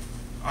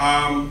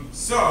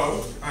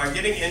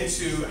 Getting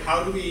into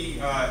how do we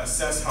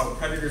assess how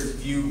predators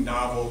view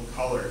novel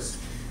colors.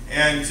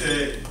 And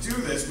to do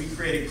this, we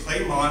created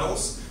clay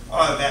models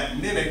that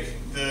mimic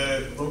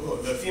the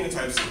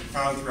phenotypes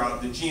found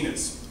throughout the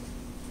genus.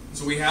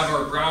 So we have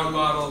our brown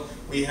model,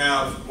 we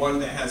have one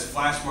that has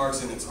flash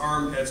marks in its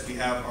armpits, we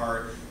have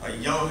our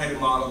yellow-headed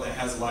model that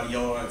has a lot of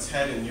yellow on its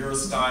head in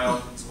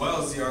Eurostyle, as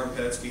well as the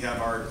armpits. We have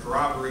our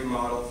corroboree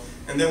model,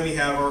 and then we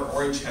have our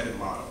orange-headed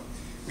model.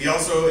 We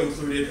also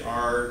included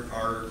our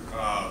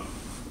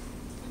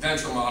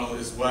ventral model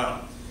as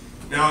well.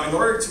 Now, in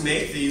order to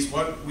make these,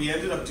 what we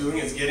ended up doing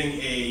is getting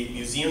a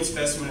museum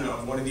specimen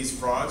of one of these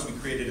frogs. We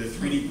created a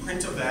 3D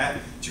print of that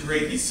to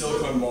create these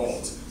silicone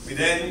molds. We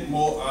then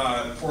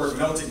poured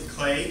melted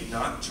clay,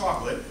 not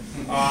chocolate,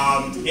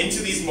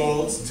 into these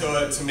molds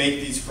to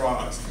make these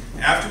frogs.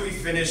 After we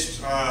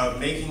finished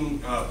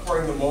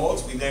pouring the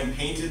molds, we then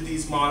painted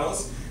these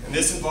models. And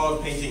this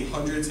involved painting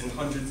hundreds and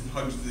hundreds and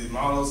hundreds of these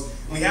models.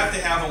 And we have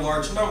to have a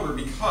large number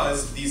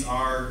because these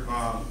are,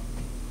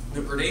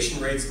 the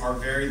predation rates are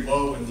very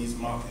low in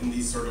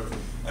these sort of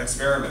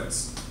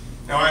experiments.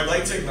 Now, I'd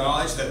like to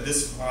acknowledge that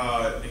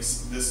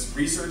this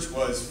research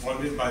was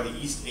funded by the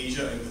East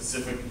Asia and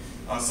Pacific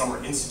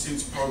Summer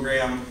Institutes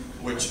program,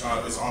 which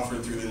is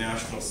offered through the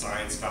National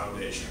Science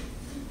Foundation.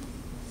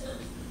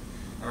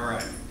 All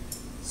right.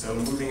 So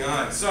moving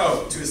on.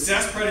 So to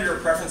assess predator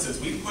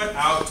preferences, we put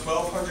out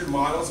 1,200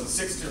 models of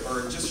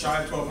just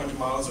shy of 1,200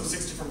 models of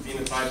 6 different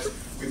phenotypes.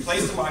 We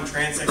placed them on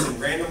transects in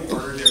random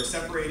order. They were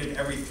separated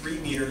every 3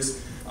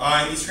 meters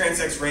These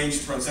transects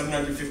ranged from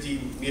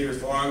 750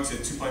 meters long to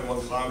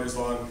 2.1 kilometers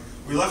long.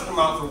 We left them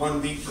out for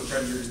 1 week for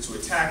predators to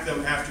attack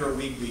them. After a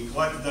week, we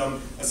collected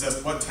them,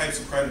 assessed what types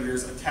of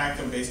predators attacked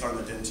them based on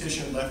the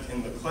dentition left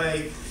in the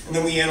clay, and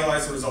then we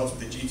analyzed the results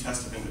with the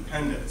G-test of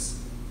independence.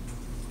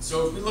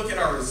 So if we look at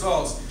our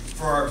results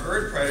for our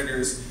bird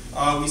predators,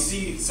 we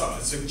see a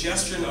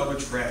suggestion of a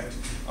trend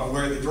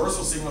where the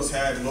dorsal signals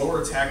had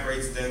lower attack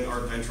rates than our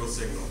ventral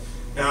signal.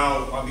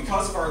 Now,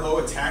 because of our low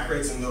attack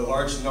rates and the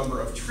large number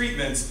of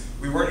treatments,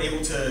 we weren't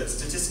able to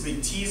statistically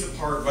tease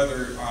apart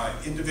whether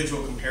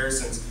individual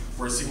comparisons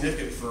were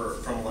significant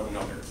from one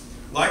another.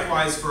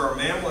 Likewise, for our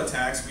mammal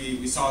attacks,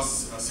 we saw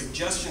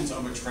suggestions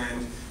of a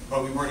trend,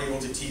 but we weren't able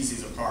to tease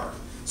these apart.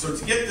 So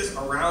to get this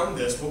around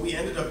this, what we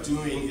ended up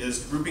doing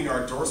is grouping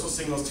our dorsal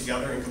signals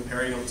together and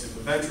comparing them to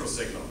the ventral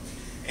signal.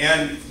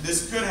 And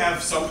this could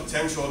have some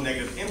potential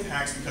negative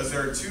impacts because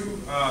there are two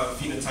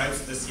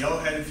phenotypes, this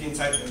yellow-headed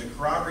phenotype and the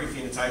corroboree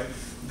phenotype,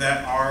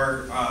 that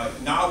are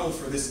novel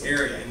for this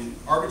area. And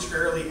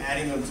arbitrarily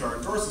adding them to our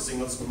dorsal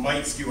signals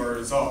might skew our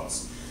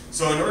results.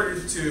 So in order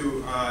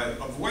to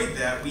avoid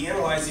that, we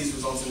analyzed these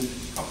results in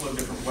a couple of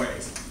different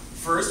ways.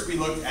 First, we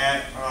looked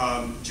at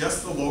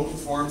just the local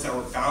forms that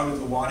were found in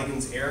the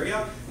Waddington's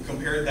area and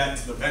compared that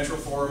to the ventral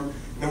form.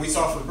 And then we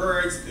saw for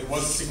birds, it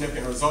was a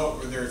significant result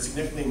where they're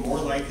significantly more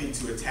likely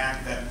to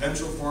attack that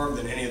ventral form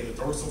than any of the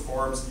dorsal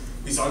forms.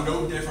 We saw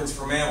no difference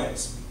for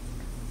mammals.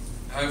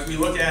 If we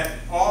look at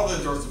all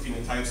the dorsal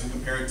phenotypes and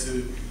compare it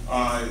to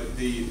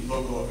the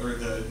local or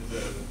the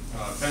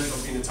ventral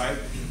phenotype,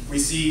 we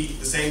see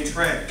the same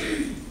trend.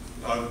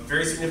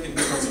 Very significant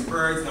difference in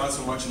birds, not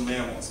so much in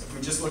mammals. If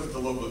we just look at the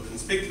locally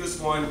conspicuous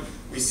one,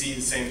 we see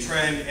the same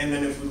trend, and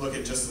then if we look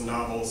at just the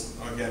novels,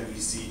 again, we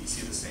see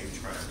the same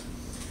trend.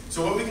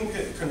 So what we can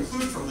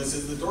conclude from this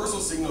is the dorsal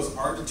signals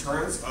are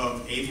deterrents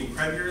of avian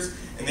predators,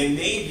 and they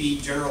may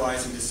be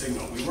generalizing the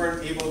signal. We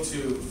weren't able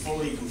to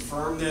fully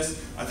confirm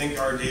this. I think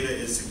our data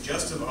is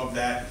suggestive of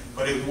that,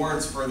 but it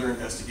warrants further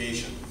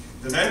investigation.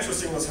 The ventral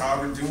signals,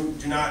 however,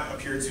 do not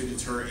appear to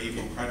deter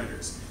avian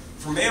predators.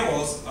 For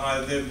mammals,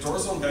 the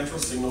dorsal and ventral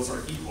signals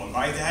are equal, and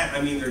by that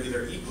I mean they're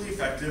either equally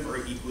effective or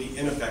equally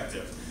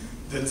ineffective.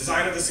 The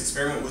design of this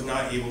experiment was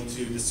not able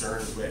to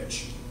discern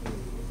which.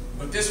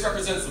 But this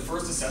represents the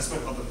first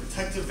assessment of the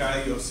protective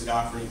value of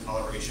pseudophony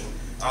coloration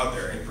out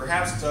there, and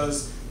perhaps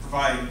does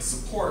provide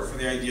support for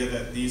the idea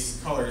that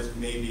these colors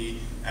may be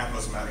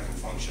aposematic in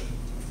function.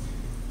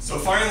 So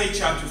finally,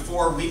 chapter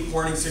 4, weak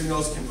warning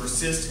signals can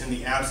persist in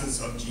the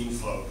absence of gene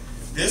flow.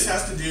 This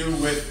has to do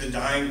with the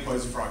dying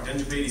poison frog,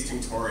 Dendrobates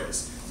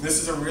tinctorius. And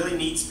this is a really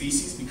neat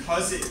species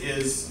because it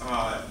is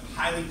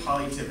highly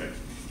polytypic.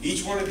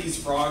 Each one of these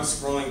frogs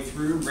scrolling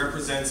through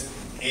represents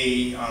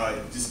a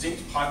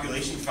distinct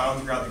population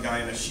found throughout the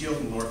Guyana Shield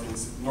in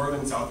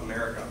northern South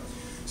America.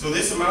 So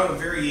this amount of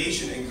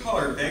variation in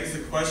color begs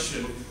the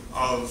question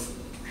of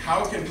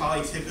how can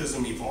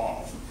polytypism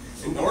evolve?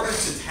 In order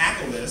to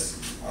tackle this,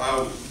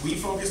 we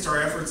focused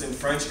our efforts in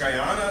French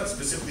Guiana,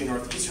 specifically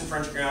northeastern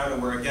French Guiana,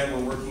 where again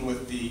we're working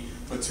with the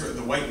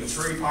white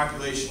maturity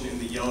population and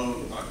the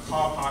yellow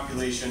caw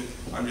population.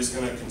 I'm just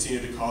going to continue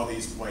to call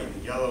these white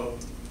and yellow.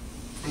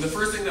 And the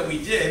first thing that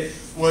we did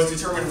was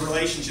determine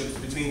relationships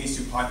between these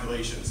two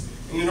populations.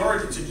 And in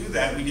order to do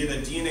that, we did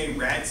a DNA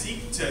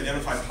RAD-seq to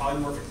identify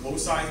polymorphic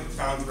loci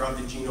found throughout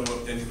the genome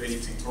of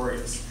Dendrobates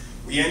tinctorius.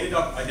 We ended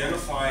up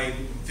identifying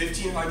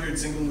 1,500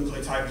 single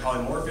nucleotide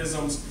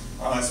polymorphisms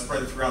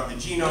spread throughout the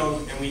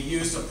genome, and we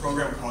used a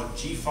program called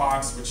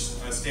GFOX,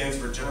 which stands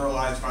for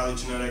Generalized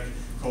Phylogenetic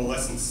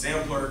Coalescence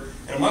Sampler,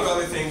 and among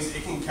other things,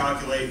 it can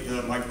calculate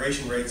the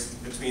migration rates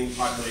between the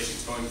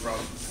populations going from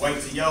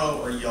white to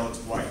yellow or yellow to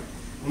white.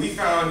 And we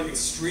found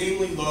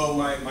extremely low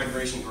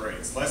migration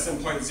rates, less than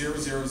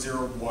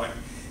 0.0001.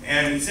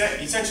 And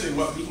essentially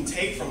what we can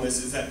take from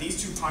this is that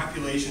these two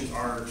populations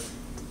are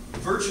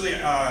virtually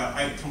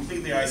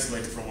completely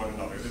isolated from one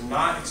another. They're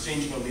not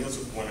exchanging alleles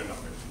with one another.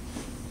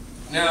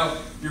 Now,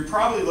 you're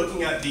probably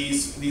looking at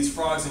these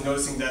frogs and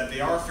noticing that they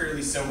are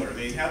fairly similar.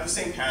 They have the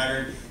same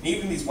pattern, and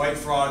even these white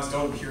frogs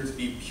don't appear to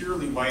be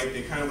purely white.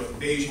 They kind of look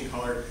beige in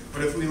color,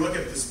 but if we look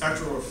at the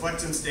spectral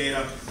reflectance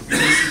data, we do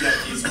see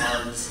that these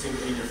are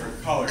distinctly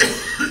different colors.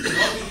 So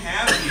what we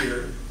have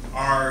here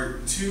are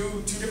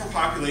two different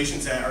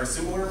populations that are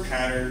similar in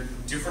pattern,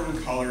 different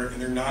in color, and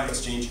they're not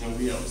exchanging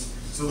alleles.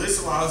 So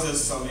this allows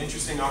us some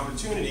interesting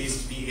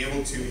opportunities to be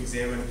able to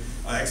examine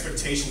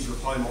expectations for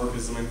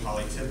polymorphism and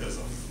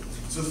polytypism.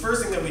 So the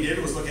first thing that we did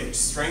was look at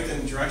strength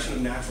and direction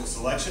of natural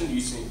selection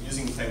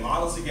using the clay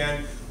models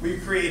again. We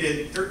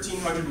created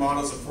 1,300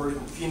 models of 4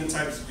 different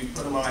phenotypes. We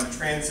put them on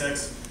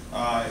transects,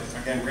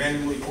 again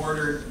randomly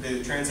ordered.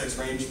 The transects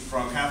ranged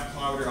from ½ a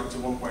kilometer up to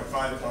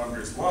 1.5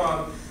 kilometers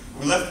long.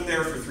 We left them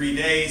there for 3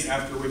 days,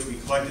 after which we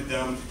collected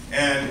them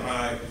and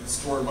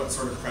scored what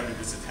sort of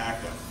predators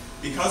attacked them.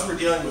 Because we're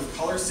dealing with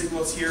color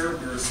signals here,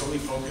 we were solely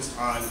focused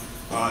on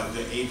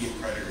the avian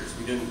predators.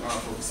 We didn't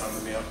focus on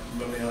the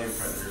mammalian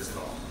predators at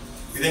all.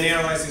 We then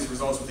analyzed these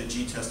results with a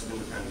G-test of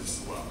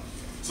independence as well.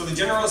 So the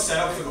general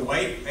setup for the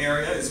white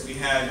area is we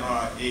had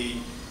a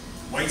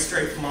white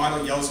stripe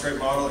model, yellow stripe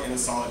model, and a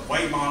solid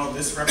white model.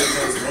 This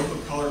represents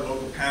local color,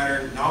 local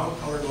pattern, novel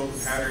color, local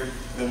pattern,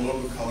 and then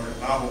local color,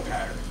 novel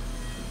pattern.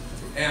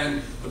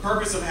 And the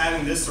purpose of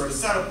having this sort of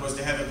setup was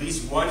to have at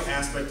least one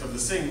aspect of the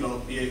signal,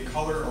 be it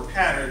color or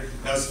pattern,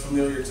 that was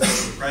familiar to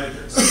the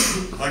predators.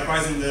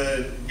 Likewise, in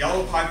the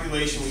yellow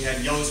population, we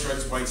had yellow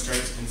stripes, white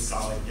stripes, and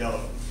solid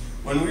yellow.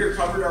 When we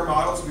recovered our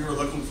models, we were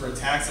looking for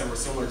attacks that were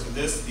similar to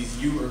this.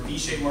 These U or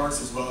V-shaped marks,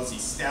 as well as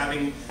these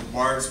stabbing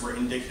marks, were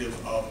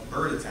indicative of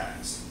bird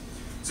attacks.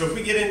 So if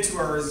we get into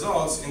our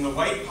results, in the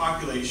white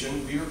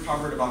population, we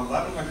recovered about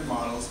 1,100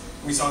 models,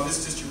 and we saw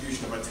this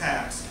distribution of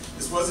attacks.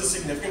 This was a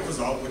significant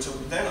result, which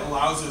then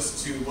allows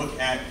us to look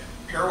at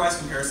pairwise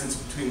comparisons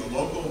between the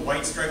local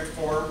white striped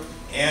form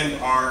and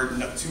our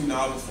two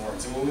novel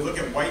forms. And when we look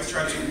at white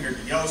stripes compared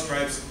to yellow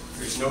stripes,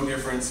 there's no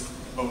difference.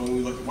 But when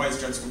we look at white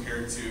stripes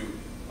compared to,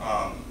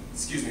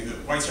 the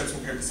white stripes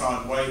compared to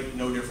solid white,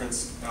 no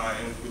difference.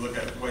 And if we look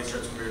at white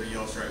stripes compared to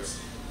yellow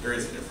stripes, there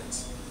is a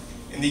difference.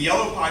 In the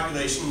yellow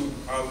population,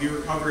 we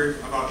recovered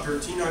about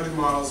 1,300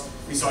 models.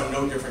 We saw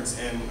no difference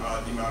in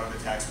the amount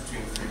of attacks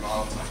between the three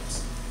model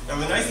types. Now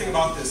the nice thing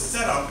about this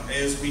setup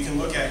is we can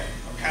look at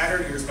a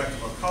pattern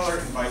irrespective of color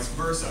and vice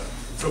versa.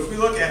 So if we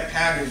look at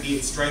pattern, be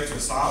it stripes or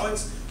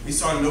solids, we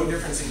saw no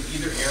difference in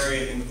either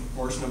area in the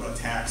proportion of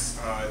attacks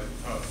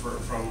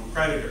from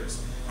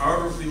predators.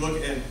 However, if we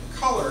look at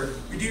color,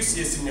 we do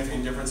see a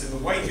significant difference in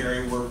the white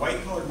area, where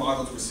white-colored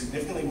models were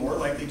significantly more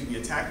likely to be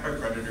attacked by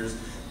predators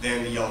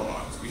than the yellow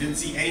models. We didn't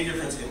see any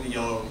difference in the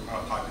yellow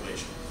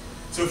population.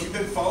 So if you've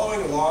been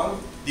following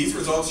along, these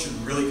results should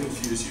really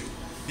confuse you.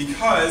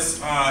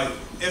 Because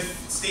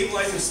if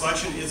stabilizing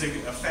selection is a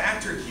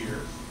factor here,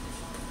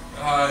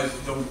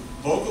 the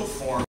local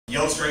form,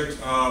 yellow striped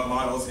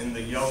models in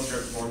the yellow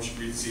striped form should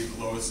receive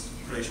the lowest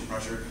predation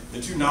pressure.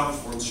 The two novel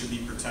forms should be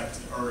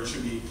protected, or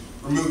should be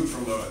removed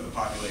from the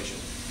population.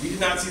 We did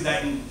not see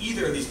that in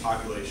either of these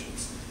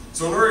populations.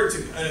 So in order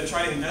to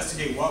try to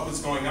investigate what was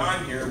going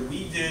on here,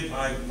 we did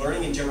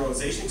learning and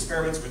generalization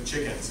experiments with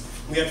chickens.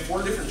 We had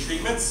 4 different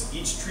treatments.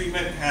 Each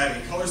treatment had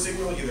a color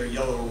signal, either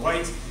yellow or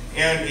white,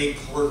 and a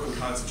chloroquine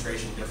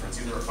concentration difference,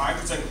 either a 5%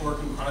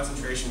 chloroquine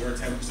concentration or a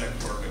 10%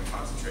 chloroquine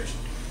concentration,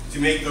 to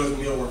make those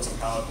mealworms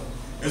unpalatable.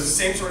 It was the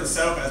same sort of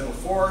setup as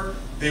before.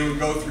 They would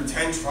go through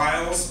 10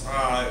 trials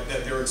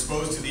that they were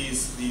exposed to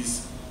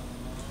these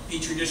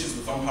petri dishes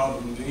with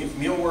unpalatable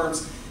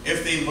mealworms.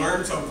 If they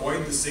learned to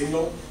avoid the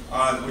signal,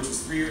 which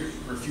was 3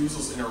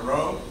 refusals in a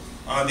row,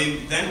 they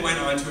then went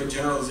on to a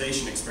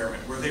generalization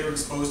experiment where they were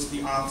exposed to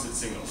the opposite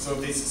signal. So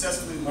if they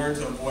successfully learned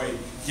to avoid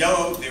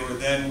yellow, they were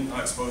then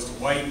exposed to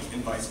white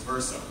and vice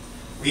versa.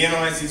 We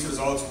analyzed these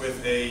results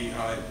with a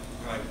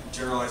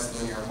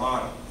generalized linear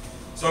model.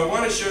 So I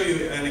want to show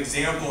you an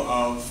example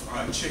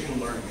of chicken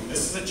learning. And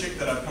this is a chick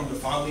that I've come to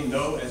fondly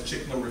know as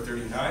chick number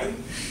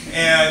 39.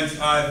 And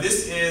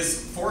this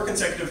is 4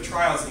 consecutive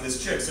trials in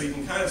this chick, so you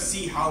can kind of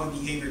see how the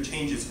behavior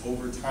changes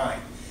over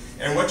time.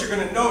 And what you're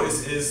going to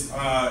notice is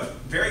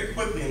very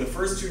quickly in the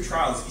first 2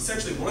 trials,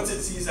 essentially once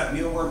it sees that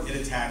mealworm, it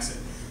attacks it.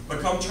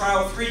 But come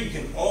trial 3, you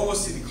can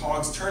almost see the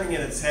cogs turning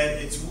in its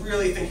head. It's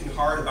really thinking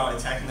hard about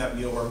attacking that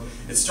mealworm.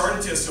 It's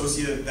starting to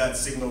associate that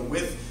signal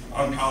with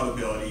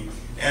unpalatability.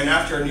 And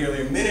after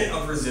nearly a minute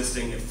of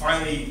resisting, it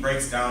finally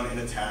breaks down and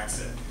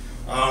attacks it.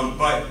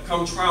 But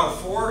come trial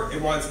 4,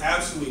 it wants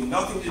absolutely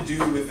nothing to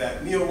do with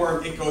that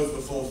mealworm. It goes the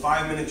full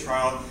 5-minute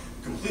trial,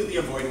 completely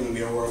avoiding the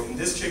mealworm, and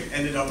this chick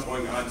ended up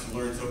going on to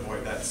learn to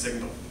avoid that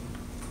signal.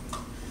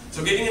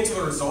 So getting into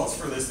the results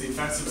for this, the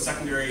effects of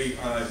secondary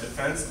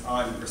defense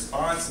on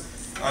response,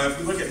 if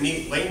we look at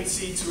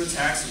latency to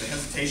attacks, or the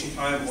hesitation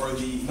time, or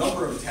the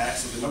number of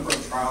attacks, or the number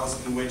of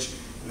trials in which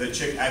the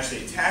chick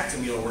actually attacked a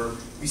mealworm,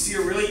 we see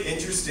a really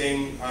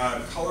interesting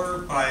color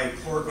by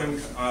chloroquine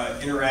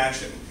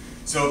interaction.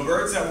 So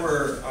birds that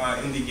were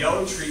in the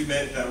yellow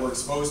treatment that were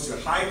exposed to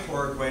high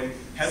chloroquine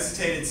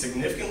hesitated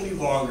significantly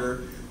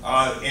longer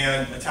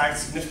and attacked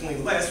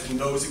significantly less than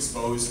those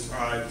exposed to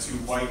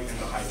white in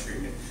the high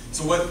treatment.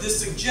 So what this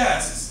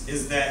suggests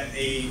is that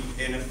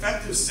an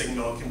effective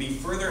signal can be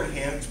further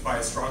enhanced by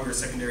a stronger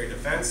secondary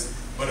defense,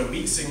 but a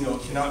weak signal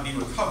cannot be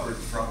recovered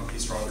from a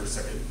stronger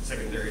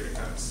secondary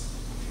defense.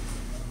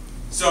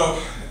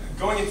 So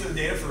going into the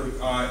data for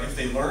if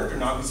they learned or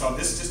not, we saw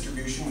this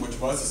distribution, which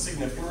was a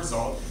significant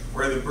result,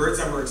 where the birds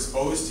that were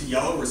exposed to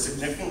yellow were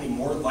significantly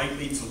more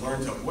likely to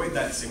learn to avoid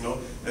that signal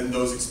than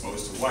those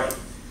exposed to white.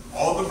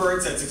 All the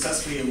birds that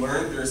successfully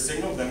learned their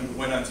signal then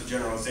went on to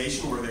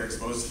generalization, where they're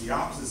exposed to the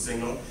opposite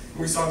signal. And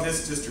we saw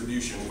this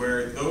distribution,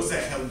 where those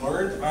that had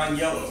learned on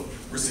yellow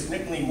were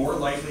significantly more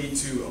likely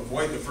to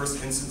avoid the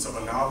first instance of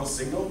a novel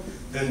signal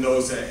than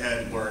those that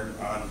had learned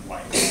on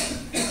white.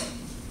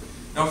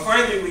 Now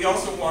finally, we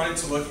also wanted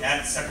to look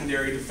at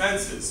secondary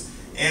defenses.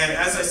 And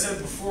as I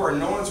said before,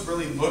 no one's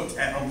really looked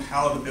at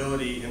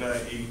unpalatability in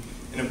an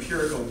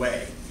empirical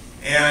way.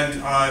 And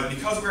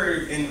because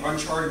we're in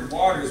uncharted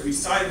waters, we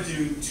decided to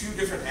do 2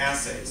 different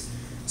assays.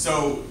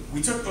 So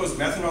we took those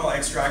methanol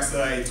extracts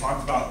that I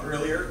talked about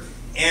earlier,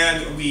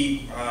 And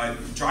we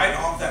dried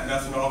off that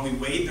methanol. We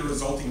weighed the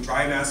resulting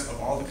dry mass of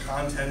all the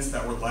contents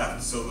that were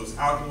left, so those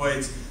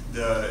alkaloids,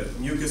 the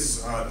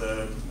mucus,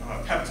 the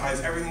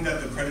peptides, everything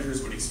that the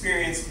predators would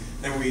experience.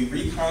 Then we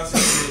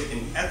reconcentrated in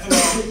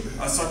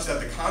ethanol such that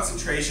the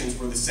concentrations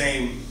were the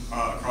same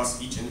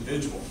across each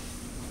individual.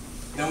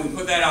 Then we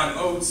put that on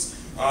oats.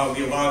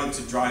 We allowed it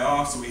to dry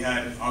off, so we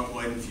had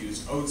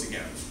alkaloid-infused oats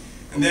again.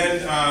 And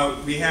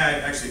then we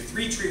had actually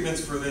 3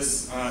 treatments for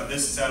this,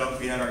 this setup.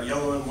 We had our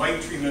yellow and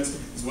white treatments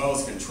as well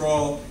as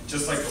control.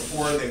 Just like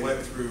before, they went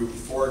through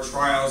 4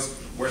 trials,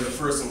 where the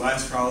first and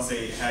last trials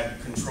they had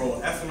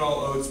control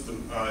ethanol oats.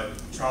 The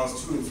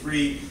trials 2 and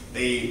 3,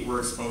 they were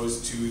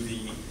exposed to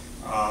the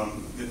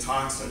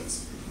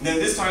toxins. And then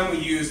this time we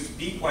used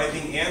beak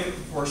wiping and the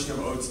proportion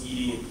of oats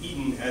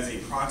eaten as a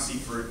proxy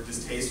for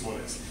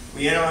distastefulness.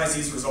 We analyzed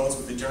these results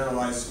with the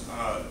generalized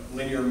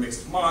linear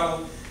mixed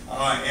model,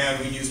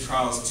 and we used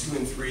trials 2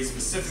 and 3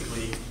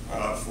 specifically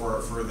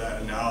for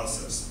that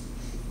analysis.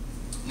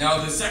 Now,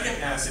 the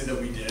second assay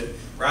that we did,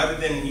 rather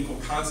than in equal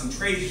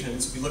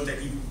concentrations, we looked at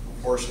equal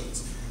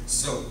proportions.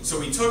 So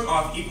we took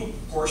off equal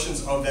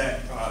proportions of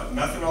that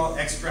methanol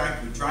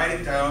extract, we dried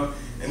it down,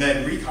 and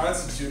then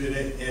reconstituted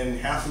it in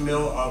half a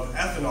mil of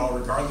ethanol,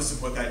 regardless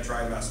of what that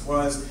dry mass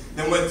was,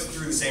 then went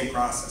through the same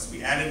process.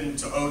 We added it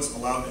to oats,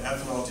 allowed the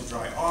ethanol to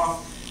dry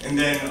off, and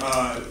then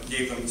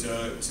gave them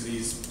to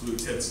these blue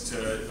tits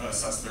to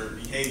assess their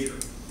behavior.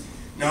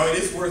 Now, it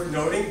is worth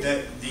noting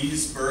that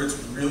these birds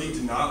really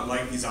do not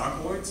like these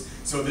alkaloids.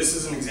 So this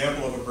is an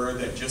example of a bird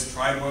that just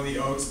tried one of the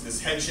oats.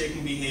 This head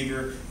shaking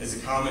behavior is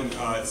a common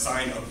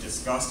sign of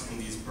disgust in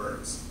these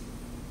birds.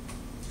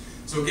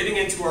 So getting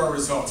into our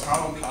results,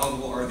 how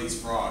unpalatable are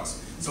these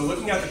frogs? So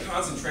looking at the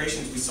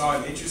concentrations, we saw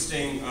an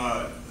interesting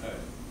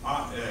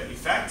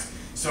effect.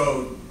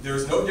 So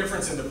there's no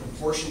difference in the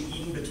proportion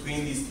eaten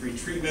between these 3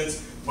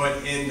 treatments,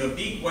 but in the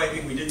beak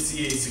wiping, we did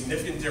see a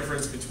significant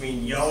difference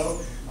between yellow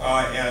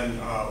and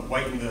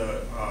white in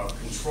the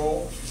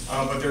control,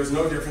 but there's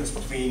no difference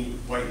between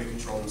white and the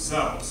control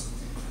themselves.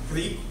 For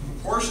the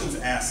proportions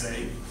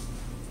assay,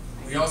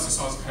 we also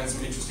saw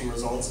some interesting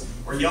results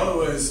where yellow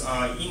was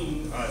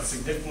eaten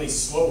significantly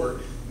slower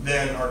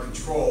than our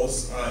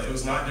controls. It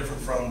was not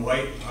different from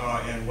white,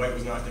 and white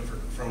was not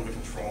different from the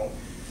control.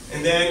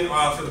 And then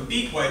for the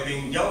beak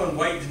wiping, yellow and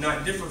white did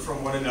not differ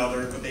from one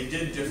another, but they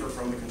did differ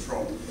from the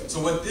control.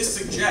 So what this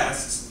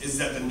suggests is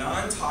that the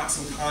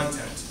non-toxin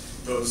content,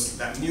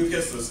 that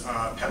mucus, those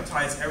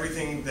peptides,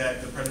 everything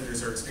that the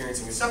predators are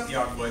experiencing except the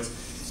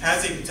alkaloids,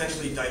 has a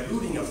potentially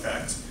diluting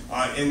effect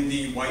in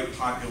the white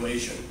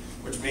population,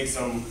 which makes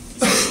them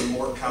essentially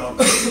more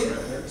palatable to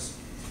predators.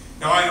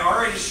 Now, I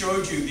already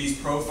showed you these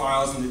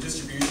profiles and the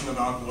distribution of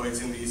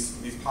alkaloids in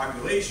these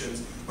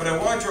populations, but I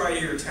want to draw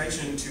your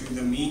attention to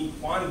the mean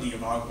quantity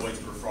of alkaloids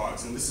per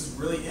frogs, and this is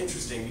really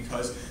interesting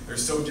because they're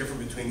so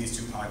different between these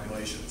 2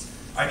 populations.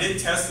 I did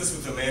test this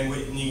with the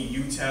Mann-Whitney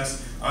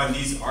U-test.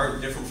 These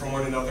aren't different from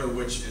one another,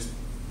 which is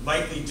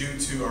likely due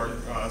to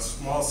our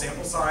small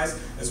sample size,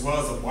 as well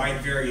as the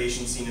wide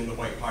variation seen in the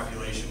white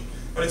population.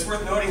 But it's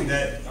worth noting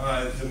that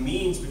the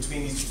means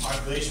between these 2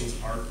 populations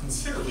are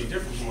considerably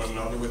different from one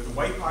another, with the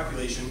white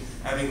population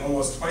having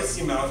almost twice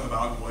the amount of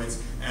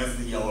alkaloids as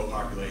the yellow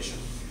population.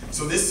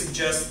 So this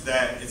suggests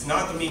that it's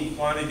not the mean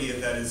quantity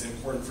that is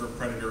important for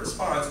predator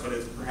response, but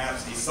it's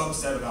perhaps a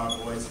subset of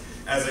alkaloids,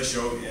 as I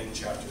showed in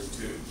chapter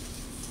 2.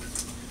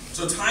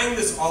 So tying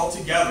this all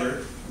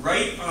together,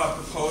 Wright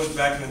proposed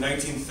back in the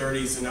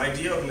 1930s an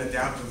idea of an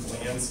adaptive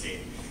landscape.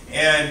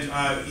 And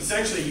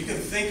essentially, you can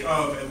think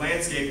of a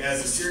landscape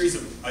as a series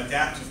of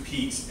adaptive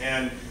peaks.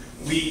 And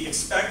we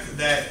expect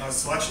that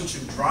selection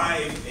should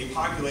drive a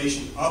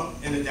population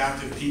up an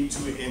adaptive peak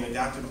to an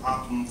adaptive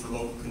optimum for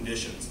local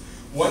conditions.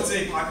 Once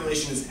a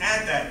population is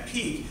at that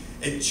peak,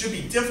 it should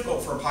be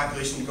difficult for a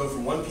population to go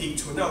from one peak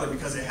to another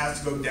because it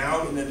has to go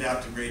down an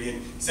adaptive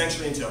gradient,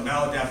 essentially into a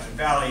maladaptive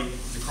valley,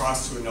 to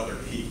cross to another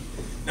peak.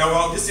 Now,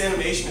 while this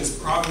animation is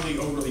probably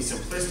overly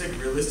simplistic,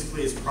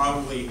 realistically it's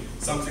probably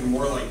something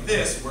more like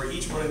this, where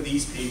each one of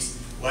these peaks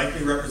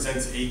likely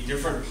represents a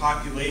different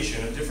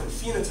population, a different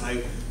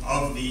phenotype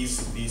of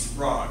these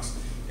frogs.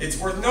 It's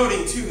worth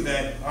noting, too,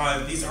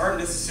 that these aren't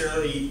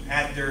necessarily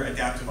at their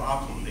adaptive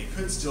optimum. They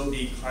could still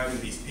be climbing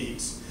these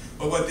peaks.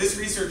 But what this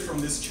research from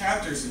this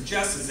chapter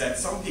suggests is that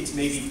some peaks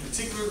may be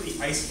particularly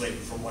isolated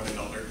from one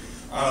another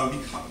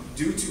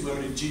due to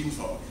limited gene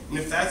flow. And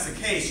if that's the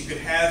case, you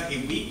could have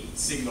a weak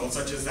signal,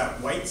 such as that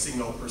white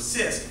signal,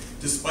 persist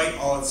despite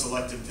all its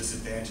selective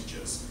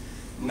disadvantages.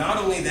 Not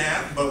only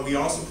that, but we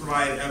also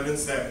provide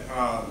evidence that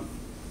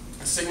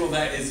a signal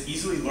that is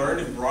easily learned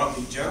and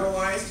broadly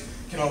generalized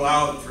can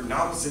allow for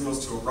novel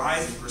signals to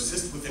arise and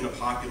persist within a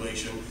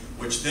population,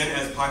 which then,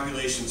 as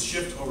populations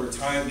shift over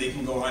time, they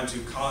can go on to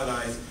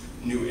colonize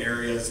new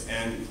areas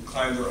and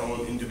climb their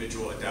own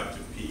individual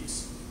adaptive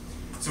peaks.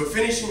 So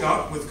finishing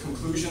up with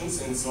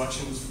conclusions and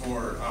selections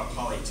for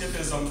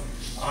polytypism,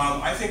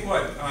 I think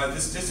what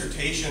this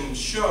dissertation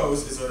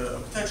shows is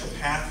a potential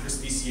path for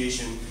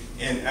speciation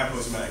in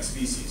aposematic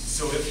species.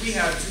 So if we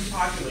have 2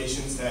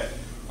 populations that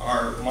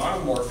are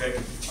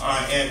monomorphic,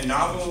 and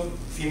novel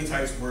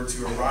phenotypes were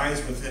to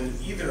arise within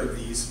either of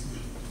these,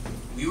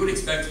 we would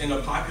expect in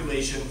a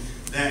population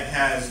that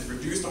has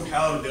reduced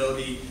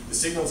unpalatability, the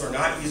signals are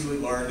not easily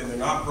learned, and they're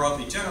not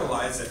broadly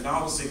generalized, that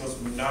novel signals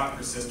would not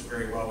persist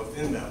very well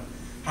within them.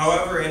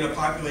 However, in a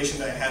population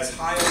that has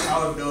high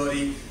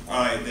palatability,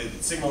 the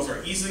signals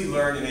are easily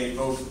learned and they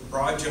evoke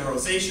broad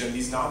generalization,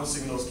 these novel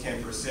signals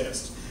can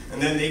persist.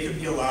 And then they could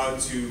be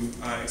allowed to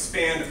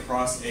expand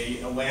across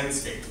a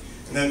landscape.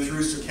 And then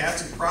through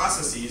stochastic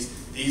processes,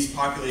 these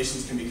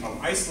populations can become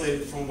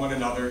isolated from one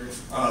another,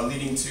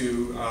 leading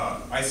to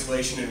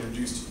isolation and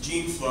reduced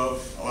gene flow,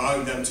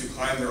 allowing them to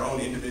climb their own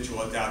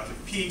individual adaptive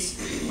peaks,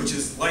 which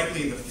is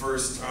likely the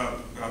first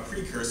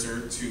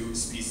precursor to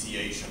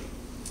speciation.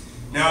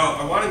 Now,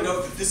 I want to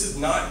note that this is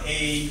not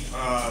a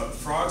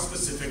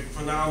frog-specific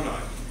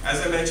phenomenon. As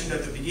I mentioned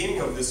at the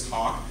beginning of this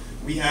talk,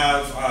 we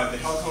have the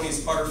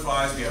Heliconius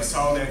butterflies, we have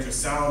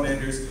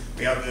salamanders,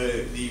 we have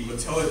the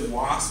motillid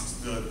wasps,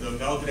 the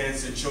velvet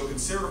ants that show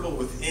considerable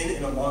within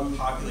and among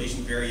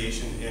population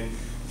variation in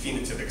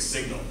phenotypic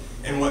signal.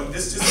 And what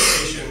this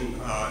dissertation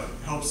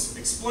helps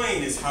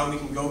explain is how we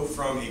can go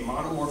from a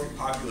monomorphic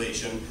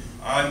population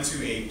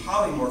onto a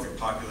polymorphic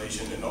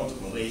population and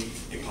ultimately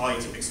a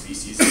polytypic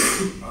species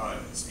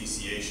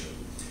speciation.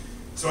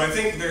 So I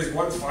think there's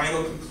one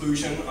final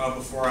conclusion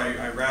before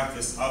I wrap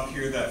this up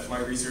here that my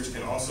research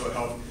can also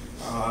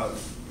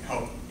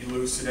help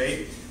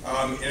elucidate,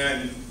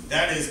 and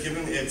that is,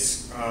 given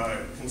its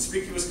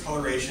conspicuous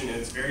coloration and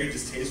its very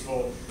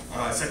distasteful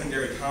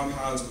secondary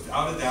compounds,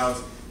 without a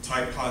doubt,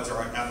 Tide Pods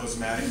are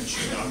aposematic and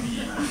should not be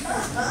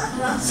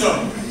eaten.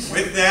 So,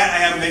 with that,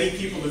 I have many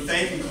people to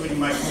thank, including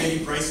my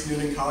committee, Bryce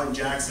Noonan, Colin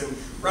Jackson,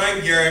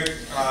 Ryan Garrick,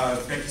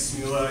 Becky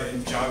Smula,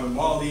 and John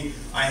Waldy.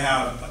 I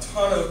have a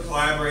ton of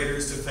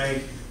collaborators to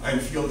thank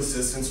and field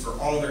assistants for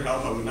all their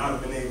help. I would not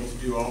have been able to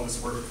do all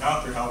this work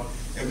without their help.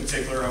 In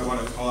particular, I want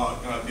to call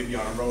out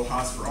Viviana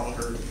Rojas for all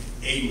her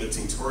aid in the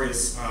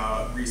tinctorius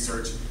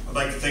research. I'd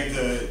like to thank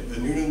the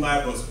Noonan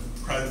Lab,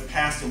 both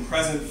past and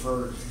present,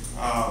 for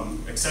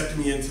accepting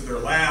me into their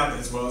lab,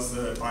 as well as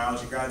the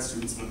biology grad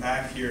students in the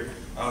back here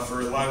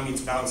for allowing me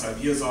to bounce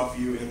ideas off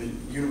you, and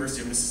the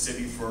University of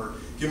Mississippi for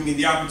giving me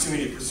the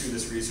opportunity to pursue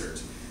this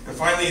research. And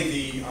finally,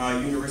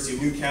 the University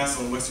of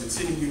Newcastle and Western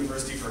Sydney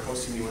University for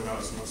hosting me when I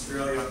was in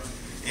Australia.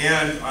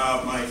 And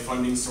my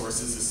funding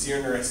sources, the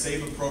CERNER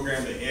SAVA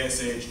program, the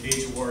ASAH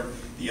Gage Award,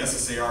 the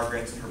SSAR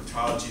Grant in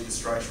Herpetology, the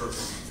Stride Short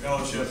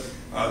Fellowship,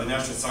 the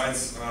National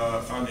Science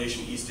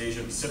Foundation East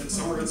Asia Pacific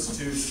Summer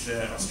Institute,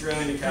 the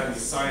Australian Academy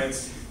of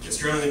Science, the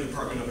Australian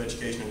Department of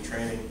Education and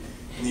Training,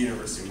 and the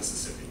University of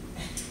Mississippi.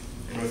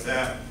 And with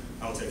that,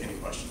 I'll take any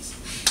questions.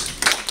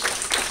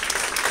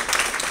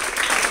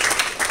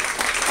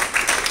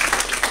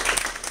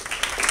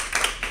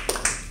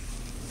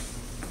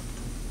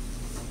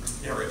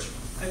 Yeah, Rich.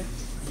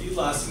 You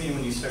lost me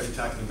when you started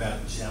talking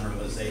about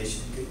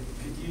generalization.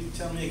 Could you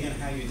tell me again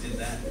how you did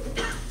that?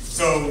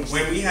 So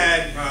when we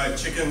had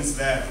chickens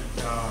that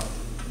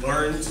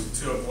learned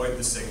to avoid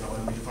the signal,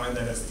 and we defined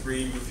that as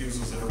 3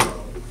 refusals in a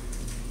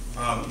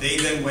row, they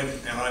then went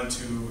on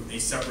to a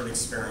separate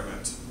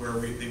experiment where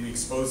we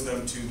exposed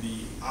them to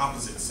the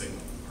opposite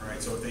signal. All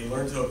right. So if they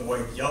learned to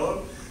avoid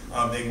yellow,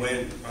 they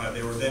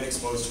were then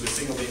exposed to a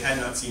signal they had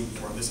not seen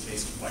before. In this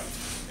case, white.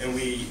 And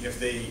if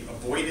they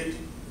avoided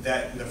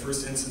that in the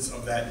first instance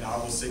of that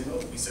novel signal,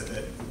 we said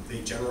that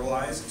they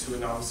generalized to a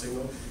novel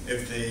signal.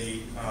 If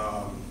they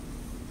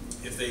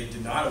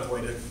did not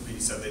avoid it, we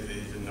said that they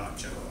did not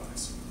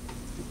generalize.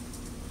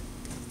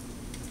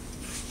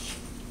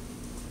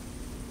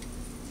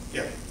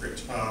 Yeah,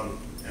 great.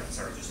 Yeah,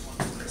 sorry, just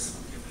one. Chris.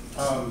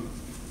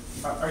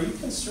 Are you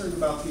concerned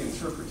about the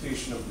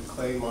interpretation of the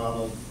clay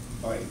model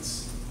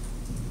bites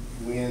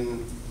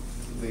when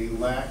they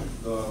lack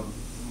the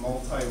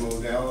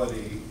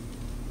multimodality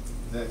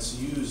that's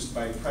used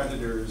by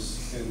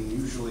predators and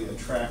usually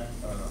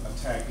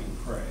attacking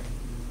prey?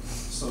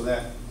 So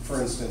that,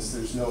 for instance,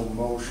 there's no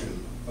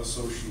motion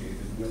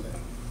associated with it.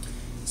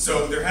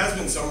 So there has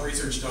been some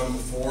research done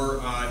before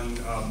on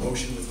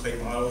motion with clay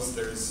models.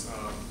 There's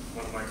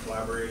one of my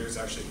collaborators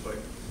actually put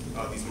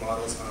these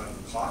models on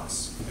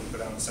clocks and put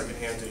on the second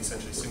hand to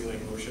essentially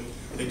simulate motion.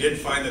 They did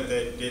find that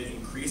they did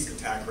increase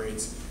attack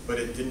rates, but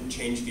it didn't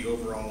change the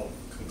overall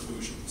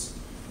conclusions.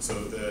 So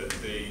the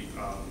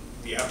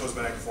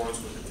aposematic forms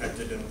were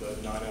protected and the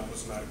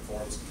non-aposematic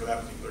forms for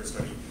that particular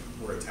study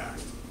were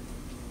attacked.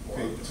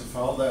 Okay, to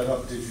follow that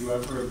up, did you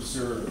ever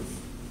observe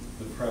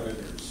the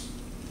predators?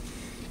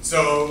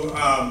 So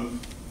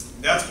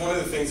that's one of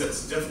the things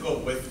that's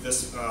difficult with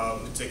this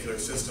particular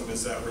system,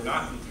 is that we're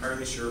not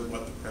entirely sure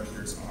what the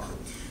predators are.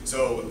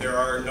 So there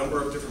are a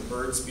number of different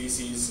bird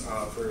species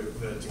for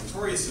the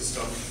tinctorius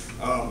system,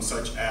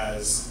 such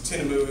as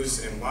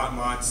tinamous and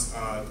motmots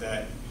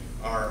that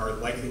are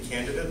likely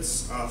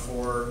candidates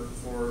for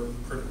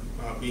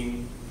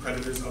being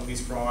predators of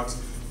these frogs,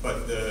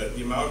 but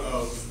the amount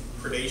of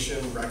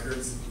predation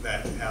records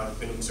that have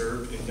been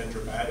observed in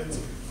dendrobatids,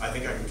 I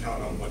think I can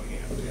count on one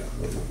hand.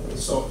 Yeah.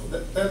 So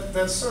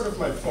that's sort of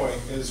my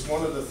point, is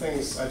one of the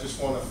things I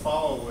just want to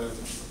follow with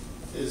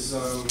is,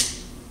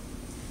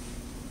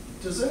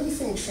 does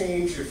anything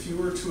change if you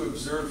were to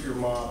observe your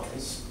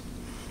models?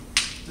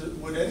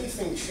 Would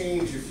anything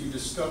change if you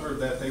discovered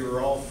that they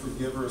were all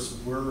frugivorous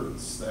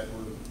birds that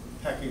were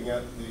pecking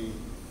at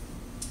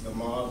the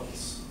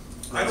models?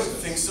 I don't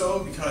think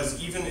so,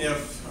 because even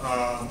if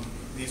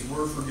these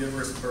were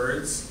frugivorous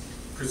birds,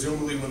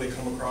 presumably when they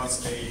come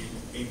across a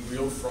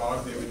real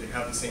frog, they would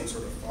have the same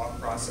sort of thought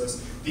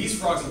process. These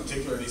frogs in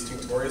particular, these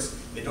tinctorius,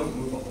 they don't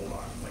move a whole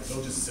lot. Like,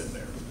 they'll just sit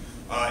there.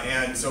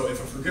 And so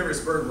if a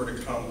frugivorous bird were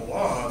to come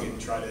along and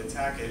try to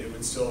attack it, it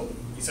would still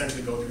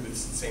essentially go through this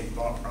same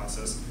thought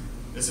process.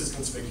 This is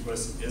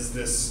conspicuous. Is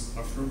this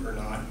a fruit or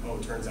not? Oh,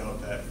 it turns out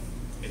that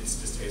it's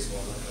distasteful.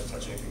 I'm not going to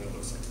touch anything that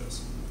looks like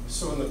this.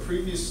 So in the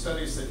previous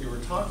studies that you were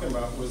talking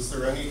about, was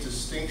there any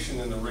distinction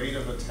in the rate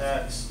of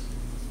attacks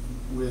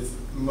with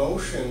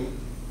motion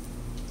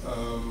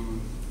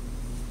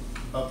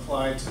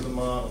applied to the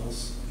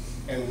models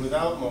and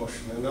without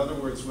motion? In other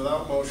words,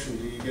 without motion,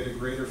 do you get a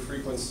greater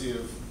frequency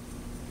of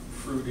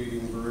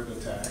fruit-eating bird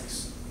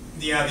attacks?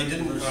 Yeah, they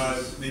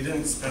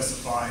didn't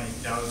specify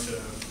down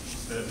to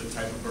the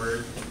type of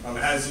bird.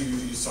 As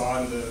you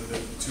saw in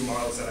the two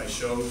models that I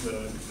showed,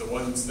 the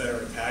ones that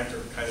are attacked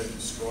are kind of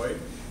destroyed.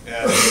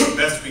 And the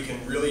best we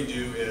can really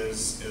do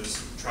is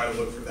try to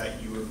look for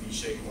that U or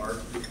V-shaped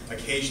mark.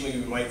 Occasionally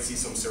we might see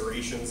some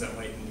serrations that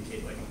might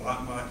indicate like a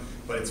mott,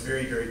 but it's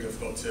very, very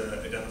difficult to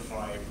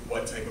identify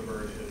what type of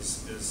bird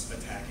is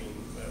attacking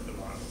the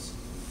models.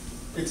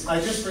 I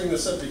just bring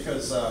this up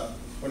because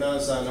when I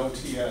was on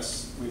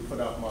OTS, we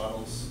put out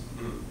models,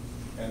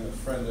 and a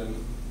friend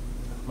and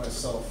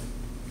myself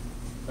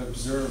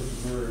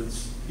observed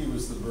birds. He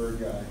was the bird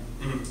guy,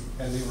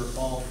 and they were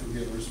all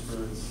frugivorous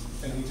birds.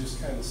 And he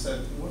just kind of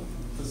said, "What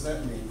does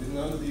that mean?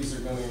 None of these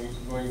are going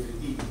to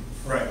eat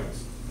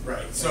frogs."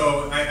 Right.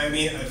 So I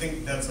mean, I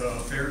think that's a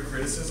fair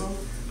criticism,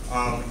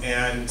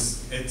 and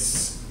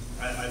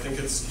I think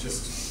it's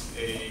just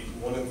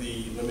one of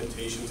the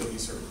limitations of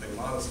these sort of thing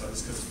model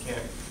studies, because you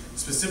can't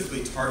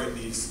specifically target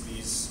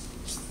these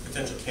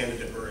potential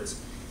candidate birds.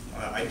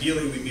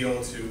 Ideally, we'd be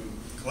able to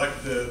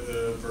collect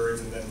the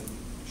birds and then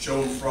show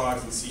them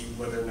frogs and see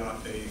whether or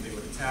not they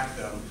would attack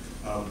them.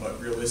 But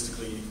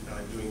realistically,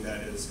 doing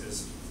that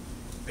is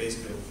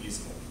basically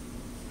infeasible.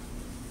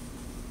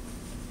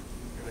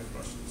 Any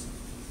questions?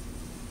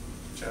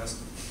 Chaz?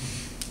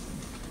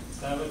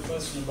 So I have a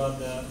question about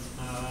the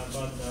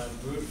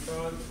brood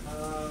frog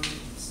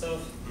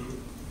stuff,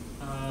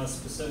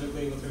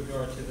 specifically with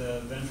regard to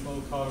the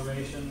ventral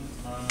coloration.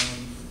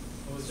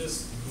 I was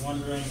just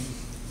wondering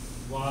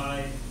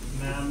why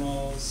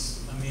mammals,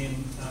 I'm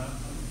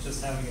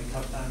just having a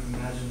tough time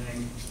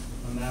imagining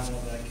a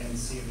mammal that can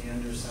see the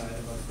underside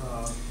of a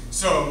frog.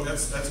 So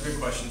that's a good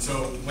question.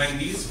 So when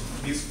these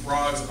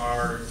frogs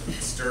are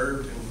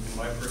disturbed, in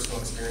my personal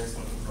experience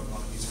looking for a lot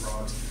of these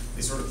frogs,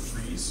 they sort of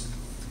freeze,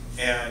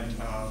 and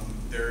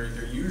they're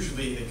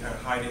usually, they kind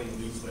of hide in the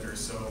leaf litter.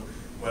 So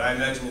what I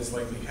imagine is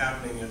likely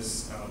happening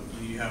is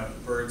you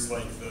have birds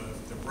like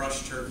the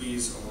brush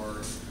turkeys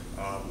or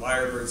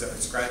lyrebirds that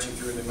are scratching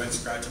through, and they might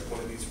scratch up one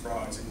of these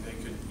frogs, and they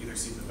could either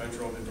see the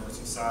ventral or the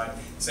dorsal side.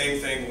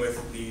 Same thing with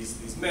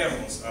these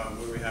mammals,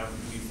 where we have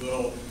these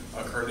little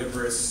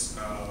carnivorous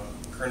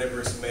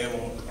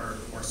mammal or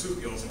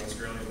marsupials in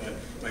Australia that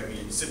might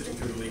be sifting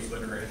through the leaf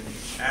litter and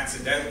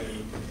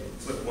accidentally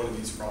flip one of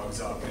these frogs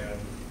up, and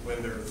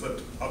when they're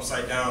flipped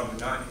upside down,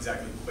 they're not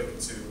exactly quick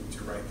to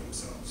right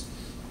themselves.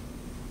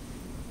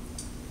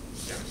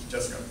 Yeah,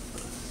 Jessica.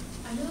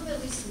 I know of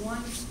at least one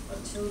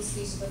of toad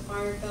species, the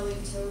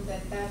fire-bellied toad,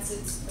 that's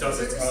its Does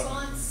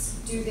response.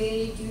 Do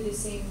they do the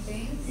same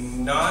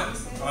thing? Not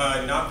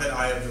that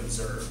I have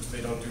observed.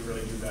 They don't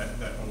really do that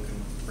uncan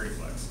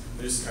reflex.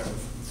 They just kind of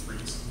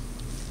freeze.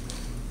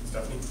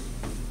 Stephanie?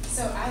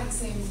 So I have the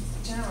same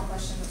general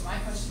question, but my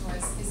question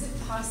was, is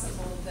it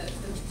possible that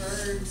the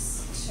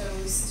birds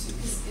chose to,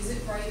 is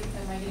it right,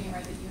 am I getting it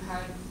right, that you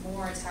had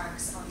more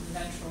attacks on the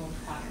ventral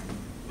pattern?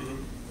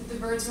 That the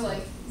birds were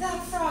like,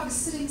 that frog's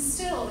sitting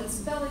still, it's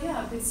belly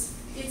up, it's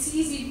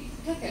easy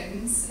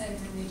pickings, and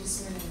then they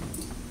just went in.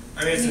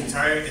 I mean,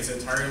 it's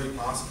entirely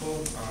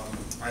possible.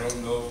 I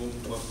don't know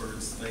what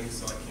birds think,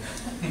 so I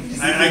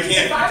can't. I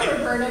can't. If I were a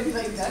bird, I'd be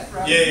like, that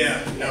frog.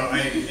 Yeah. No,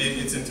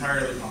 it's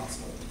entirely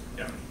possible.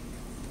 Yeah.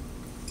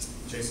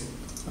 Jason?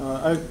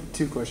 I have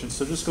two questions.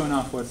 So just going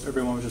off what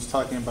everyone was just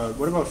talking about,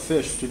 what about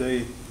fish? Do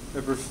they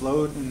ever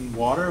float in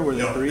water where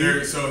they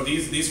breathe? So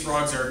these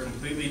frogs are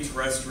completely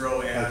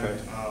terrestrial, and okay.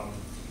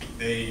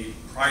 They,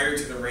 prior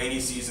to the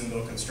rainy season,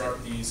 they'll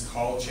construct these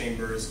call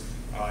chambers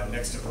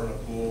next to vernal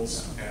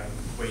pools and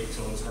wait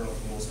till those vernal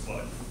pools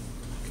flood.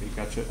 Okay,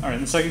 gotcha. All right,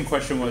 and the second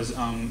question was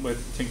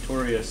with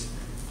tinctorius.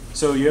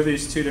 So you have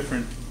these two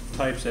different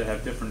types that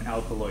have different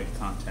alkaloid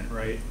content,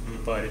 right?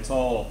 But it's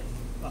all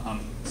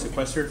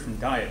sequestered from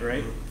diet,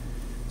 right?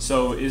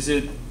 So is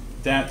it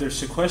that they're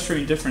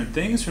sequestering different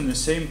things from the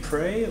same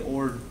prey,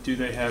 or do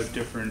they have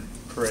different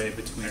prey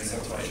between the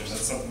Excellent question. types?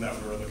 That's something that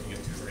we're looking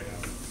into right now.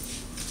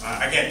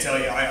 I can't tell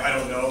you. I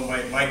don't know.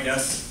 My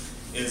guess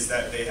is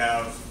that they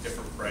have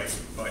different prey,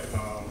 but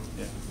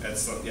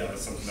that's something that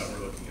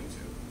we're looking into.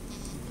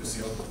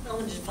 Lucille? I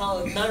wanted to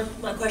follow.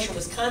 My question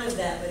was kind of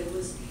that, but it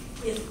was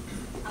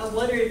I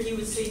wonder if you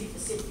would see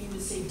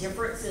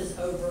differences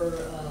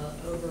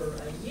over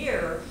a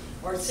year,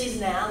 or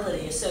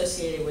seasonality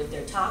associated with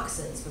their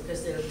toxins,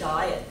 because their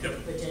diet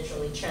could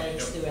potentially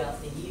change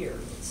throughout the year.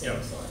 It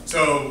seems like.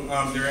 So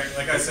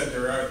like I said,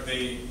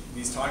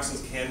 these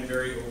toxins can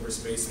vary over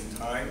space and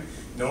time.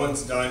 No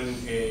one's done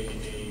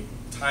a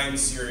time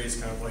series,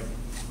 kind of like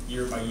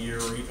year by year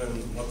or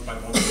even month by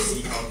month, to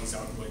see how these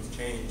alkaloids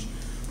change.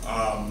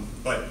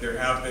 But there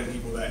have been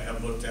people that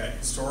have looked at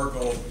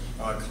historical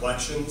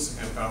collections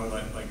and found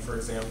that, like for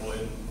example,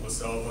 in La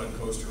Selva in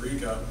Costa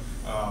Rica,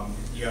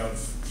 you have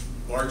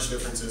large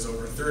differences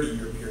over a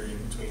 30-year period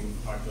between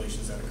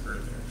populations that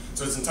occurred there.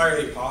 So it's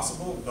entirely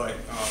possible, but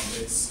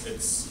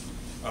it's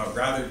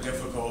rather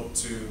difficult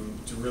to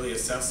really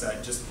assess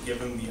that, just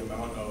given the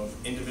amount of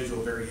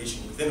individual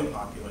variation within a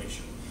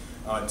population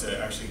to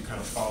actually kind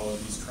of follow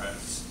these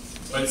trends.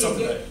 But it's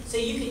something so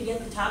you can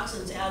get the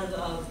toxins out of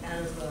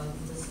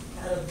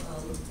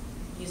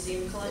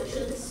museum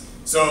collections.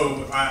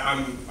 So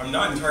I'm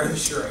not entirely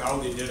sure how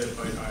they did it,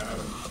 but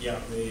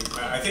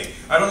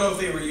I don't know if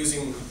they were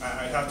using.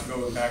 I'd have to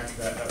go back to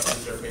that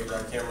particular paper.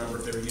 I can't remember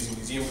if they were using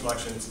museum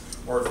collections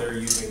or if they were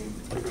using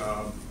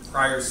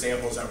prior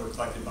samples that were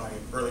collected by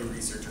early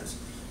researchers.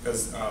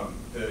 Because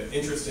the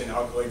interest in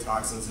alkaloid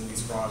toxins in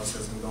these frogs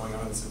has been going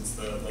on since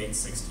the late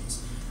 60s.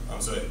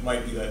 So it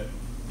might be that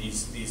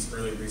these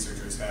early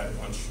researchers had a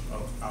bunch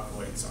of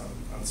alkaloids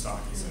on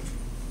stock, essentially.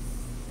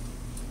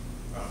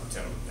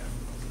 Tim, yeah.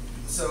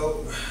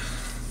 So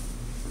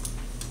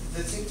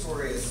the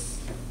tinctorius,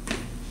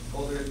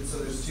 so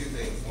there's two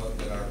things, one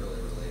that aren't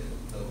really related.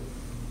 So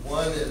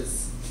one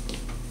is,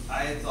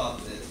 I had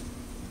thought that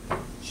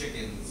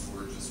chickens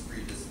were just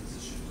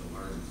predispositioned to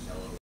learn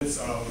yellow.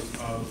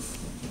 Of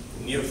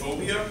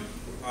neophobia,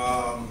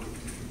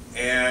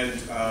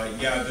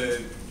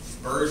 the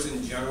birds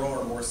in general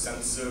are more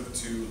sensitive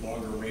to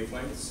longer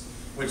wavelengths,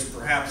 which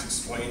perhaps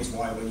explains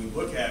why when you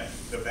look at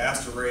the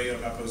vast array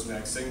of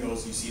eposmatic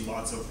signals, you see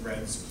lots of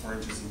reds,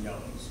 oranges, and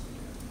yellows.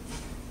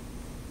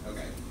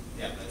 Okay,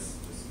 yeah, that's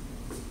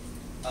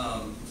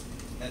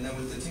and then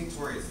with the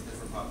tinctorius of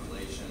different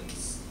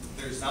populations,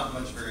 there's not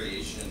much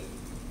variation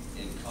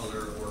in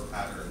color or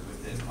pattern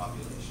within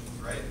populations,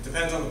 right?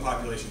 Depends on the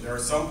population. There are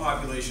some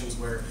populations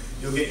where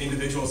you'll get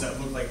individuals that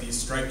look like these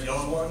striped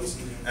yellow ones,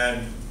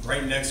 and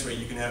right next to it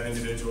you can have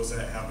individuals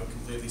that have a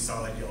completely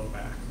solid yellow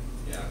back.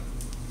 Yeah.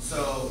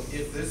 So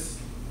if this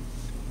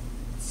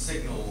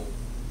signal,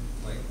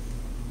 like,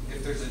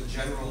 if there's a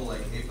general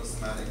like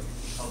aposematic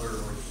color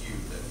or hue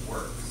that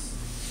works,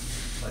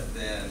 but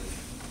then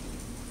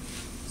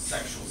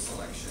sexual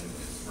selection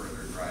is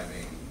further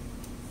driving,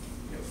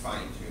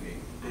 fine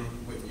tuning,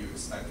 wouldn't you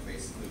expect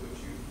basically what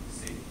you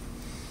see?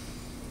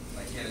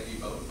 Like, can it be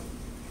both?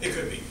 It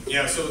could be.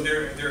 Yeah, so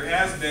there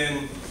has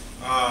been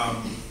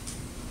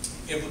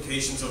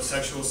implications of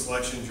sexual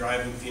selection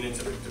driving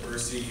phenotypic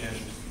diversity in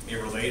a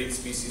related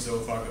species,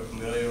 Ophaga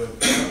familia in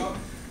Panama.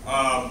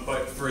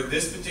 But for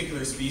this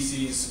particular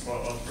species,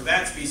 for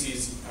that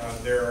species,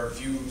 there are a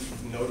few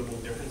notable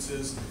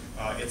differences.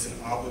 It's an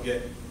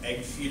obligate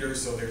egg feeder,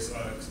 so there's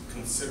a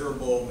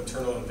considerable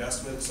maternal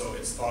investment, so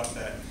it's thought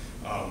that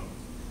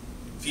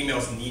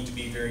females need to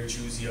be very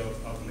choosy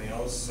of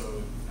males,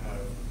 so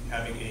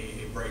having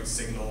a bright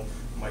signal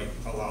might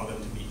allow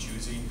them to be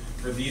choosy.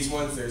 For these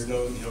ones, there's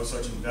no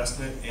such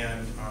investment,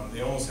 and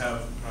they almost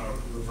have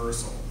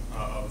reversal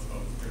of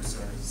their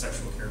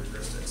sexual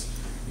characteristics.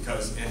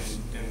 Because in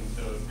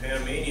the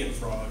Panamanian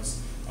frogs,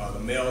 the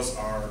males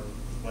are,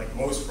 like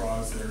most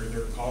frogs,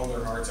 they're calling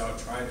their hearts out,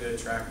 trying to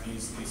attract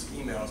these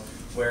females,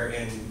 where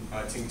in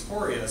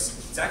tinctorius,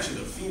 it's actually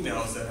the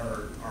females that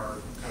are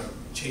kind of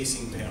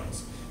chasing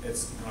males.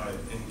 It's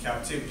in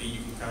captivity,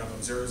 you can kind of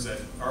observe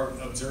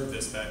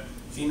this, that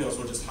females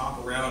will just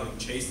hop around and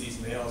chase these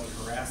males and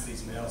harass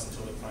these males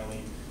until they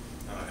finally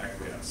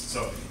acquiesce.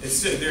 So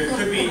there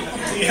could be,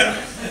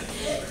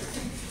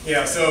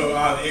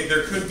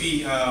 there could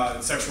be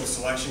sexual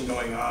selection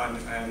going on,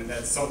 and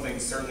that's something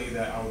certainly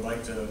that I would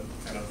like to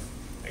kind of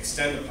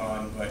extend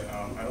upon, but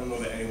I don't know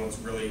that anyone's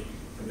really,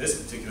 for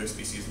this particular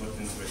species, looked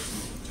into it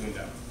too in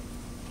depth.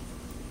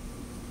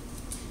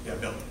 Yeah,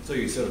 Bill. So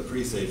you sort of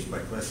presaged my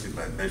question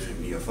by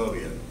mentioning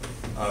neophobia.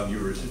 You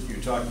were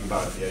talking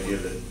about the idea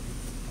that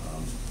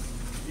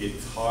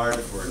it's hard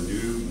for a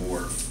new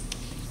morph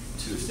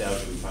to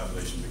establish a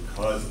population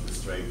because of the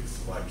strength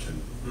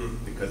selection,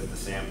 because of the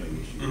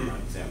sampling issue, you're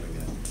not sampling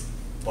that.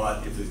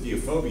 But if there's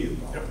neophobia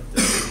involved,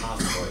 there's a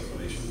possible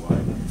explanation why,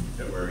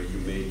 where you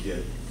may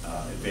get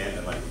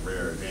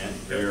rare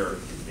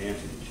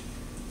advantage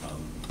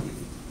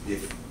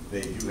if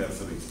they do have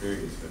some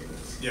experience with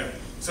this. Yeah.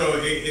 So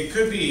it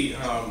could be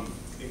kind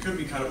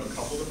of a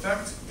coupled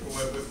effect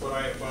with what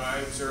I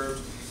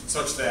observed.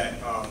 such that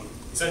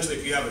essentially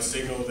if you have a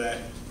signal that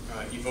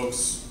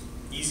evokes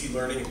easy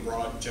learning and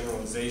broad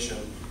generalization,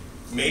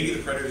 maybe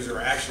the predators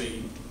are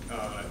actually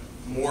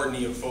more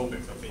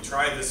neophobic. Like they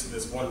try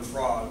this one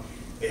frog,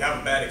 they have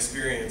a bad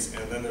experience,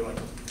 and then they're like,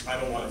 I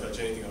don't want to touch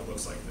anything that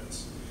looks like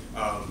this.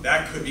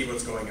 That could be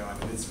what's going on,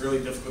 and it's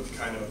really difficult to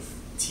kind of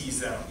tease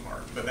that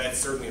apart, but that's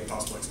certainly a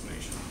possible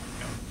explanation.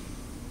 Yeah.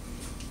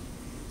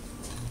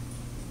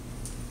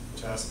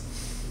 Chas?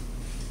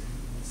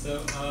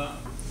 So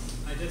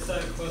I just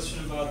had a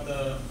question about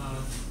the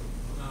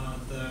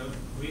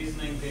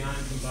reasoning behind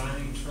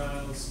combining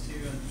trials 2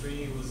 and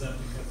 3. Was that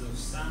because of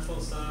sample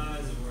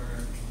size,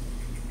 or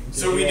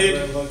So you we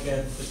ever did look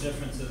at the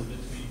differences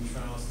between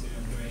trials 2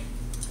 and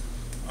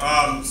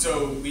 3?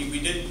 So we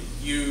did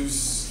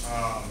use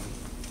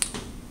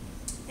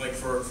like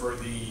for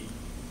the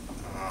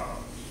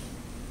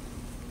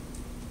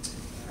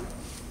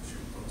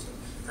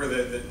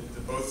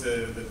both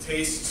the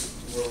taste,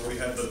 where we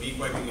had the beak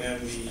wiping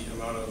and the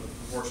amount of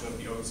proportion of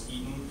the oats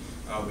eaten,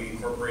 we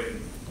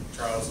incorporated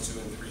trials 2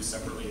 and 3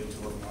 separately into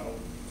our model.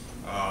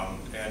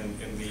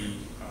 And in the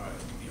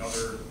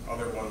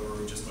other one where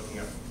we're just looking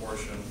at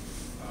proportion,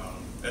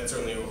 that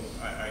certainly,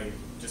 I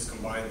just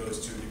combined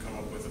those two to come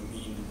up with a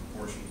mean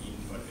proportion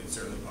eaten, but it's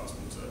certainly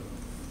possible to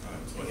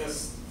I look at.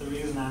 guess the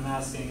reason I'm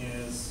asking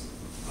is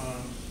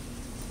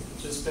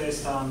just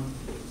based on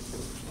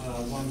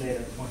one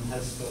data point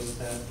has supposed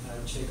that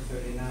chick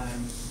 39,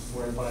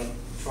 where by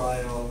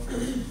trial,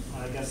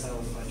 I guess that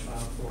was by trial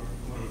 4.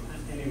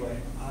 Anyway,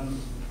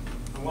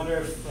 I wonder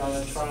if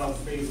trial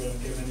 3 would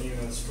have given you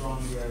a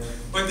stronger.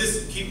 But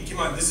this, keep in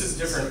mind, this is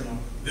different. Signal.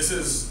 This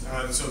is,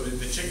 so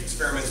the chick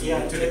experiments and Yeah,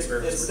 the blue tit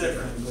experiments it's were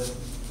different. different.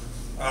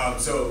 But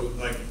So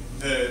like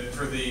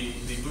for the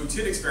blue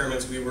tit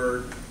experiments, we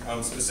were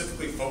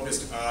specifically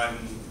focused on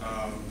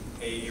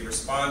a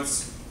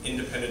response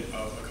independent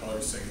of a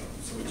color signal.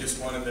 So we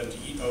just wanted them to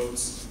eat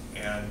oats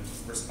and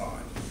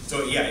respond.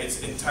 So yeah,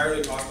 it's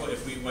entirely possible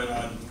if we went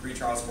on 3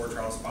 trials, 4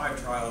 trials,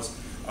 5 trials,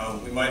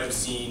 we might have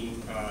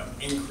seen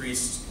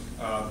increased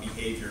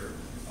behavior.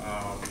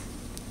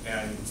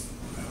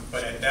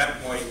 But at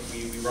that point,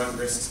 we run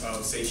risks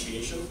of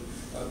satiation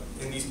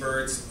in these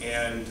birds,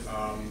 and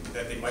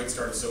that they might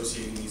start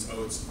associating these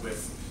oats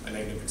with a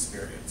negative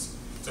experience.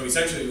 So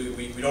essentially,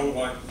 we don't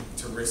want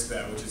to risk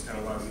that, which is kind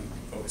of why we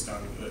focused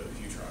on the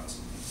few trials.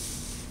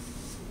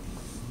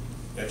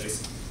 Yeah,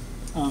 Jason.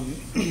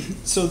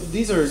 So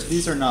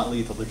these are not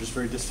lethal. They're just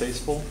very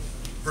distasteful.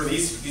 For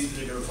these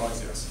particular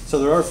frogs, yes. So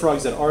there are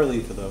frogs that are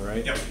lethal, though,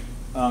 right?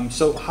 Yep.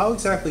 So how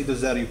exactly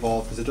does that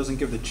evolve? Because it doesn't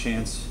give the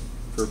chance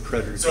for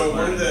predators. So to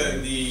one of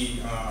learn.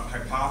 the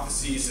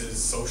hypotheses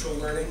is social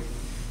learning.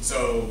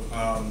 So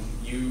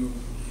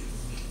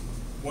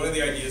one of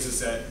the ideas is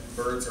that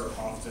birds are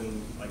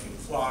often like in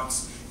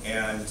flocks,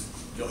 and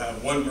you'll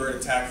have one bird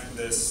attack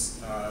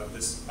this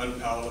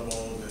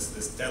unpalatable,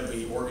 this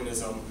deadly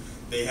organism.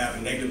 They have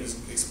a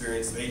negative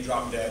experience. They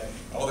drop dead.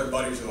 All their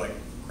buddies are like,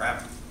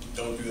 crap,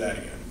 don't do that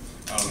again.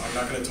 I'm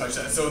not going to touch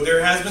that. So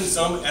there has been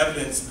some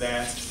evidence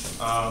that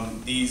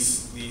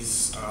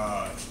these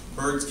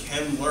birds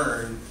can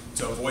learn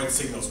to avoid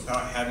signals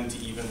without having to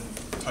even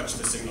touch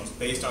the signals,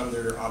 based on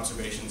their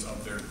observations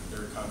of their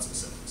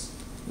conspecifics.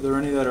 Are there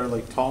any that are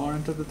like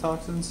tolerant of the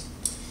toxins?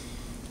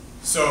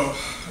 So,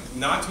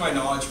 not to my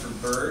knowledge for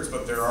birds,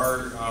 but there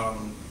are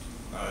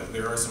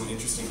some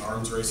interesting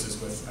arms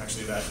races with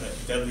actually that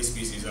deadly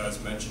species I was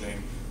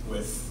mentioning,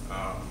 with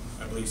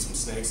I believe some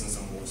snakes and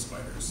some wolf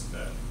spiders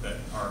that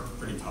are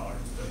pretty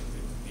tolerant to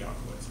the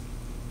alkaloids.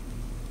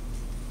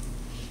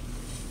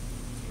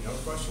 Any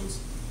other questions?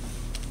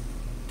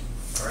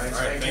 All right,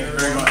 thank you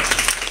very much.